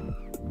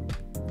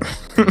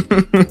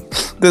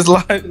 this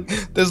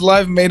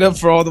live made up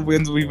for all the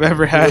wins we've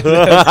ever had.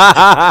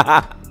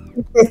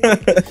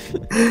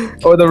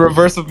 Or the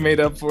reverse of made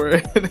up for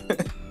it.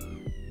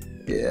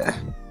 Yeah.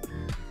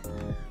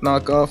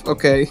 Knock off.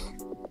 Okay.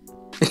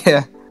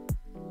 Yeah.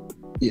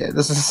 Yeah,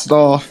 this is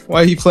stall.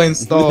 Why are you playing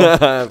stall?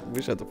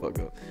 We shut the fuck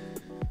up.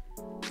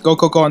 Go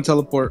Coco on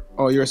teleport.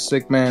 Oh, you're a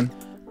sick man.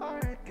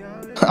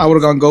 I would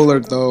have gone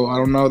Golurk though. I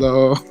don't know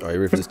though. Are you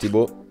ready for this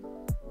T-Bolt?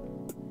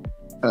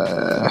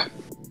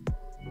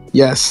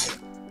 Yes.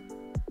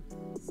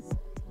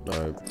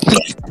 Alright.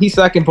 He's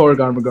second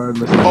Porygon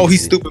regardless. Oh,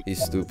 he's stupid.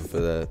 He's stupid for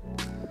that.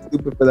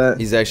 Stupid for that.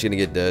 He's actually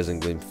gonna get Dez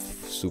and Gleam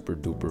super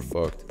duper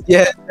fucked.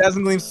 Yeah,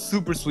 Dazzling Gleam's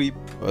super sweep.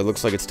 Oh, it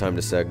looks like it's time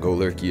to sack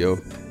Golurk, yo.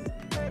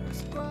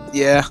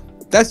 Yeah,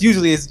 that's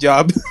usually his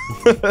job.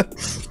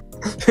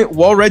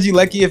 Wall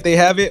Regieleki if they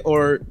have it,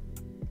 or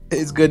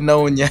it's good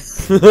knowing ya.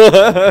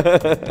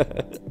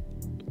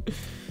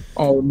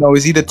 Oh no,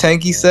 is he the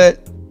tanky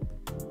set?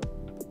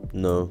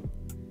 No.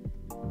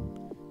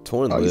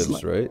 Torn Oh, he's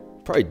lives, right?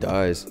 Probably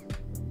dies.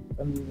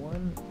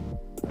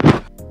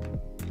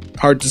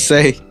 Hard to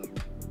say.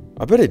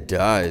 I bet it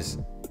dies.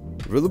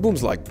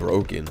 Rillaboom's like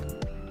broken.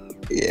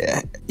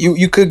 Yeah,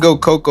 you could go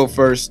Coco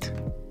first,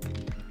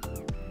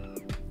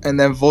 and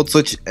then Volt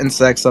Switch and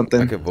sack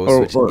something. I could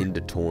vote switch into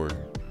Torn.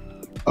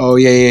 Oh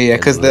yeah.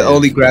 Because the live,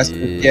 only grass.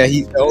 yeah. Yeah,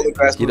 he's the only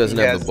grass. He doesn't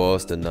move have has. the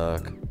balls to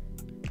knock.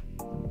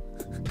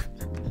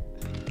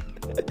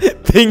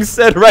 Things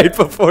said right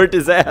before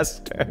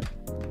disaster.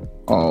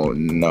 Oh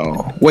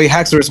no! Wait,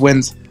 Haxorus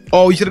wins.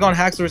 Oh, you should have gone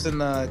Haxorus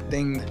and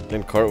thing.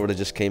 Then Cart would have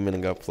just came in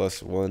and got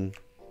plus 1,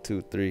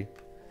 2, 3.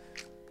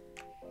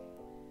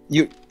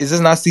 Is this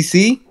not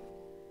CC?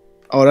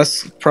 Oh,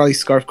 that's probably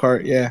Scarf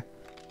Cart. Yeah.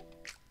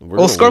 We're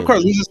Oh, gonna Scarf win. Cart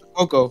loses to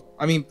Coco.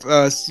 I mean,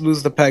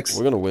 loses the Pex.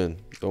 We're gonna win.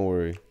 Don't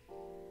worry.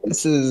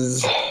 This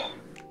is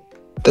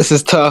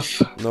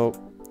tough. Nope.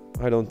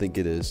 I don't think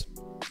it is.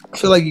 I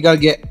feel like you gotta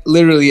get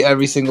literally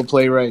every single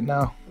play right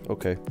now.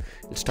 Okay.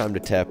 It's time to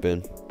tap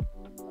in.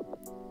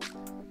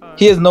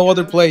 He has no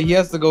other play. He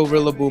has to go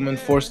Rillaboom and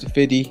force the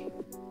 50.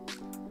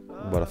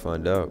 I'm about to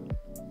find out.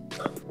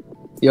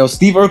 Yo,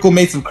 Steve Urkel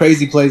made some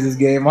crazy plays this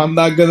game. I'm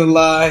not gonna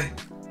lie.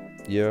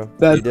 Yeah.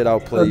 That- He did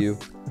outplay you.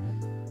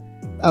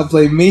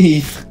 Outplay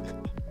me.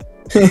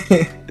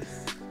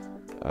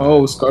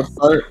 Oh, Scarf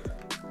Cart.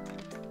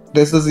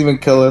 This doesn't even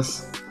kill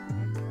us.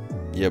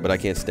 Yeah, but I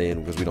can't stay in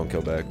because we don't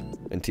kill back.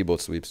 And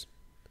T-Bolt sweeps.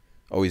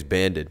 Oh, he's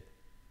banded.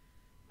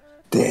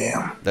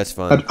 Damn. That's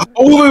fine.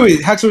 Oh,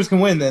 wait. Haxorus can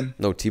win then.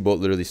 No, T-Bolt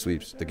literally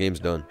sweeps. The game's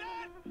done.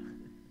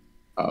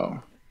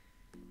 Oh.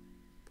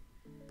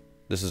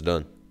 This is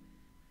done.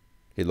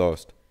 He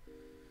lost.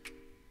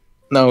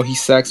 No, he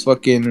sacks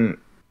fucking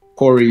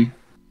Corey.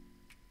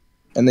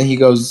 And then he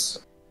goes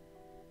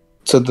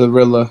to the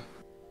Rilla.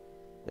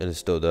 And it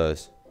still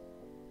dies.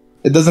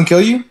 It doesn't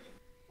kill you?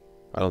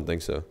 I don't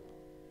think so.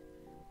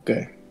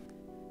 Okay.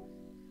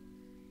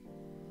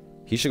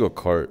 He should go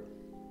Cart.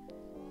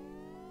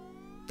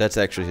 That's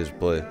actually his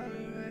play.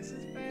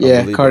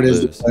 Yeah, believe Cart it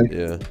is the lives. play.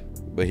 Yeah.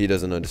 But he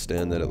doesn't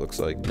understand that it looks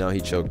like. Now he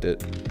choked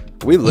it.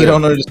 We live. You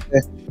don't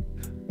understand.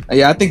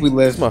 Yeah, I think we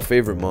live. It's my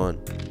favorite Mon.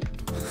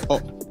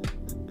 Oh.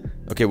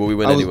 Okay, well, we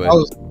win I was, anyway.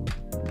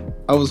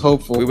 I was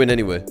hopeful. We win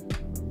anyway.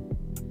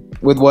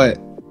 With what?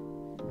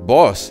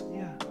 Boss.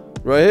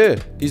 Right here.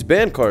 He's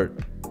banned Cart.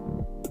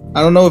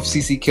 I don't know if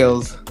CC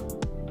kills.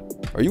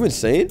 Are you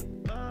insane?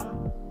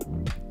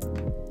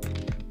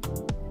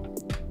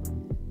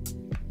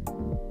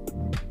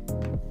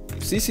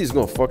 CC's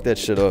gonna fuck that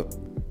shit up.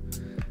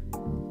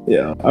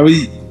 Yeah. Are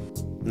we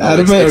No,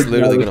 adamant it's or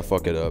literally no? gonna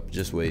fuck it up.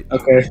 Just wait.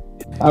 Okay.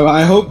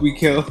 I hope we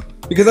kill.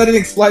 Because I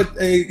didn't expect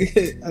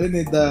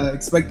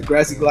the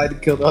grassy glide to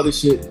kill the other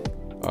shit.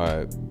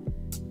 Alright.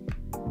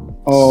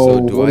 Oh,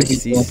 So do what I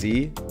is he doing?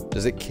 CC?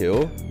 Does it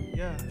kill?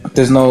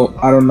 There's no,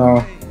 I don't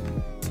know.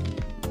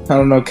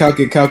 Calc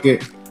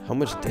it. How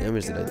much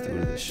damage did I do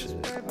to this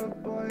shit?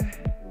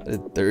 I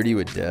did 30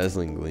 with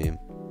Dazzling Gleam.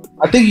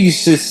 I think you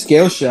should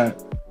scale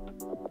shot.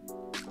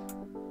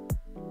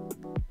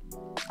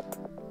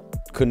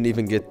 Couldn't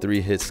even get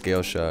 3 hit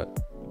scale shot.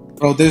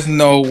 Bro, there's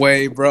no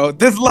way, bro.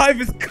 This life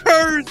is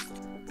cursed.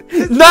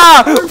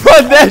 Nah,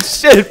 run that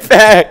shit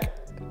back.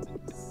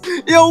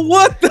 Yo,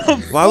 what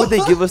the? Why would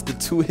they give us the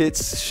 2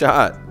 hits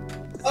shot?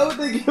 Why would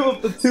they give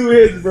up the 2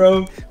 hits,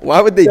 bro?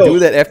 Why would they do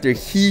that after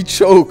he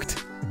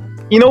choked?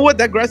 You know what?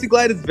 That grassy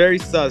glide is very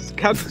sus.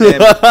 Count the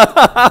damage.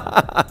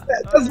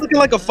 That's looking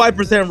like a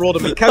 5% roll to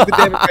me. Count the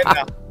damage right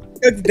now.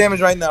 Count the damage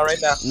right now.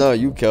 No,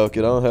 you calc it.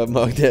 I don't have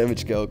my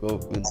damage calc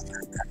open.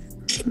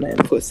 Man,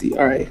 pussy.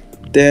 All right.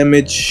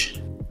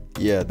 Damage.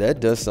 Yeah, that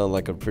does sound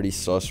like a pretty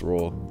sus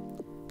roll.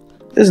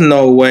 There's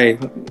no way.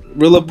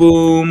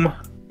 Rillaboom.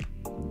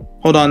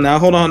 Hold on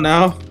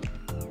now.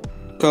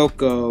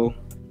 Coco.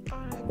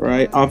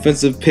 Right.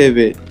 Offensive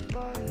pivot.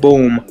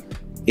 Boom.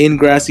 In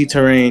grassy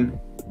terrain.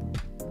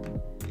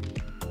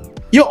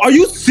 Yo, are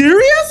you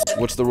serious?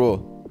 What's the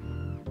roll?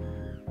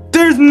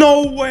 There's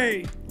no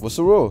way. What's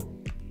the roll?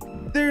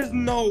 There's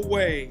no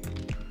way.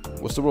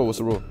 What's the roll?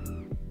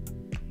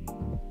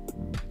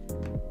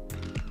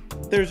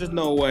 There's just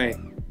no way.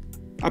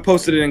 I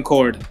posted it in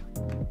Cord.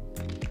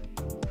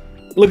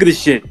 Look at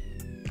this shit.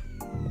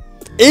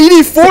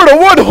 84 to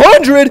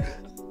 100?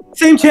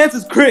 Same chance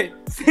as crit.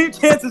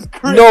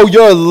 No,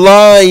 you're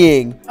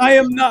lying. I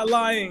am not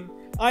lying.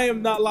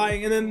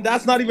 And then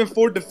that's not even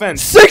for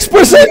defense.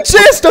 6%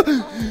 chance to...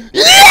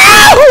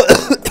 Yeah!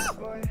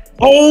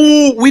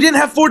 Oh, we didn't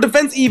have 4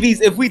 defense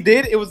EVs. If we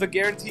did, it was a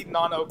guaranteed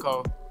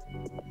non-OCO.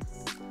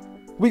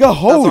 We got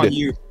hold. That's on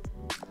you.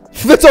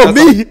 That's on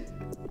me.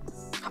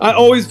 I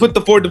always put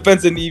the 4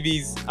 defense in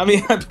EVs. I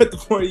mean, I put the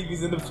 4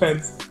 EVs in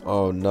defense.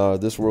 Oh, no.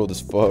 This world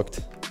is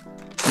fucked.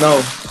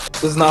 No,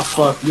 this is not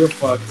fucked. You're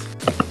fucked.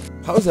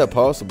 How is that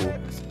possible?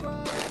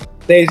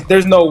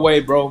 There's no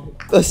way, bro.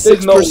 A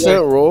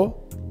 6% roll?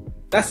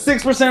 That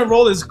 6%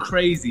 roll is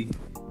crazy.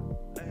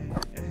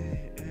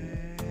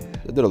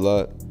 They did a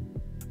lot.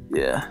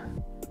 Yeah.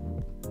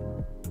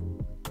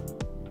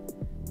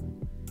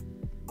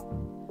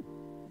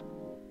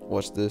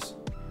 Watch this.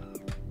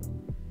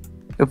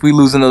 If we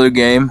lose another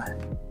game,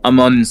 I'm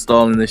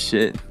uninstalling this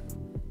shit.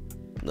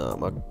 Nah,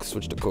 my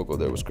switch to Coco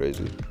there was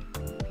crazy.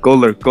 Go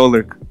lurk.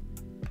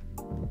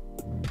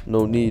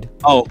 No need.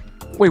 Oh,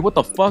 wait, what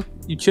the fuck?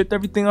 You chipped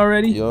everything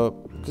already?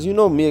 Yup. Because you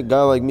know me, a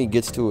guy like me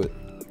gets to it.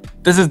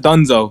 This is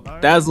Dunzo.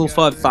 Dazzle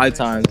FUD 5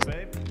 times.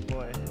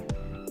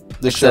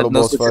 This Shadow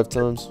Ball's 5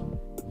 times.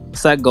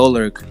 Sack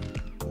Golurk.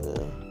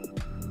 Yeah.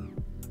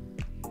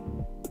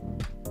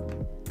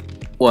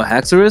 What,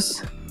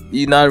 Haxorus?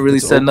 You not really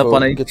It's setting up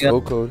on anything? Gets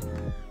O-code.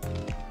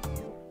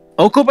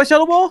 Oko by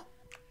Shadow Ball?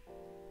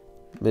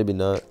 Maybe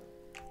not.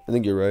 I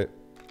think you're right.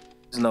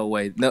 There's no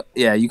way. No,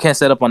 yeah, you can't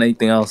set up on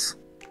anything else.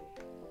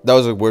 That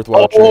was a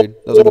worthwhile trade.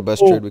 That was like the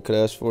best trade we could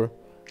ask for.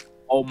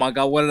 Oh my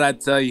god, what did I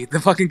tell you? The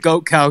fucking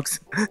goat calcs.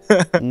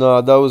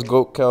 Nah, that was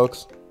goat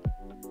calcs.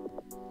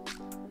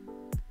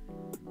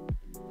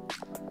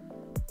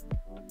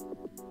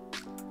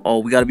 Oh,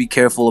 we gotta be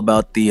careful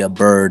about the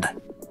bird.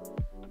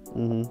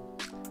 Mm-hmm.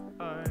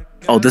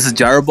 Oh, this is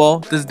Gyro Ball?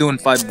 This is doing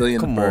 5 billion.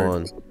 Come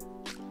on.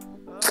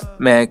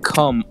 Man,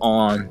 come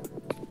on.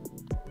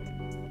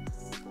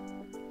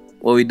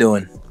 What are we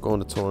doing?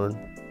 Going to Torn.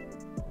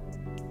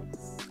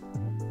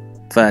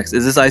 Facts.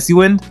 Is this Icy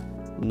Wind?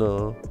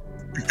 No.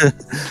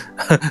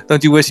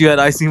 Don't you wish you had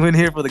Icy Wind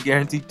here for the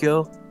guaranteed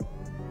kill?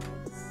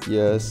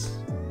 Yes.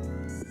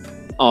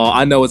 Oh,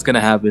 I know what's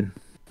gonna happen.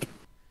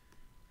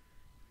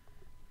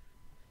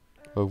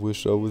 I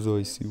wish I was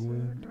Icy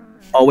Wind.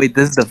 Oh wait,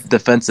 this is the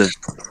defensive.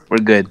 We're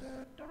good.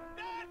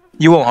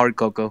 You won't hard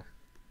Coco.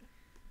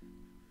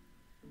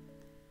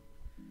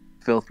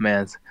 Filth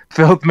mans.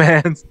 I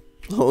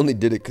only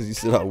did it because you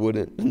said I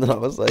wouldn't. And then I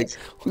was like,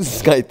 who's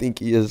this guy think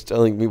he is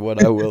telling me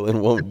what I will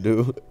and won't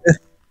do?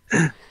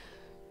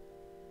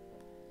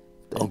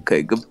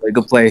 Okay,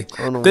 good play.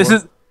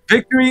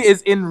 Victory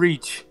is in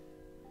reach.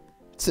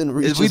 It's in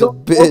reach as a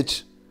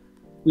bitch.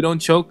 We don't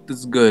choke, this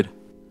is good.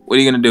 What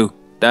are you gonna do?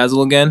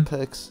 Dazzle again?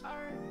 Pex.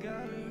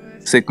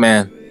 Sick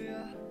man.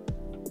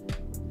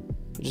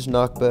 Just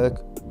knock back.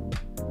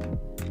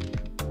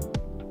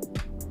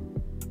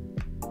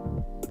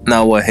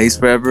 Now what, haste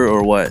forever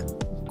or what?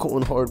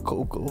 Going hard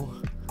Coco.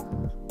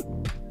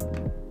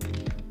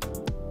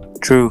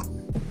 True.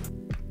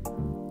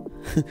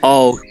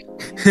 Oh.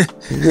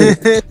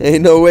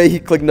 Ain't no way he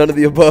clicked none of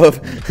the above.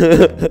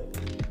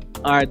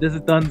 Alright, this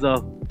is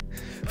Dunzo.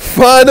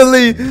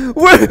 Finally! The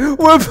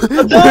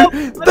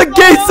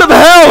gates of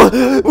hell!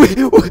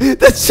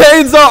 The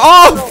chains are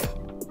off!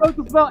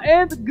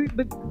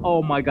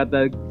 Oh my god,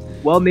 the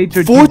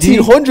well-natured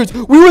 1400s!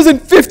 We was in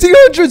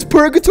 1500s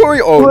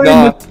purgatory! Oh,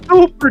 nah.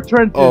 Super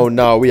trenches. Oh,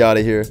 nah, we out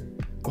of here.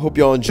 I hope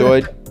y'all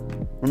enjoyed.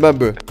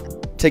 Remember,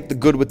 take the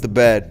good with the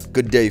bad.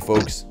 Good day,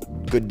 folks.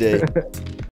 Good day.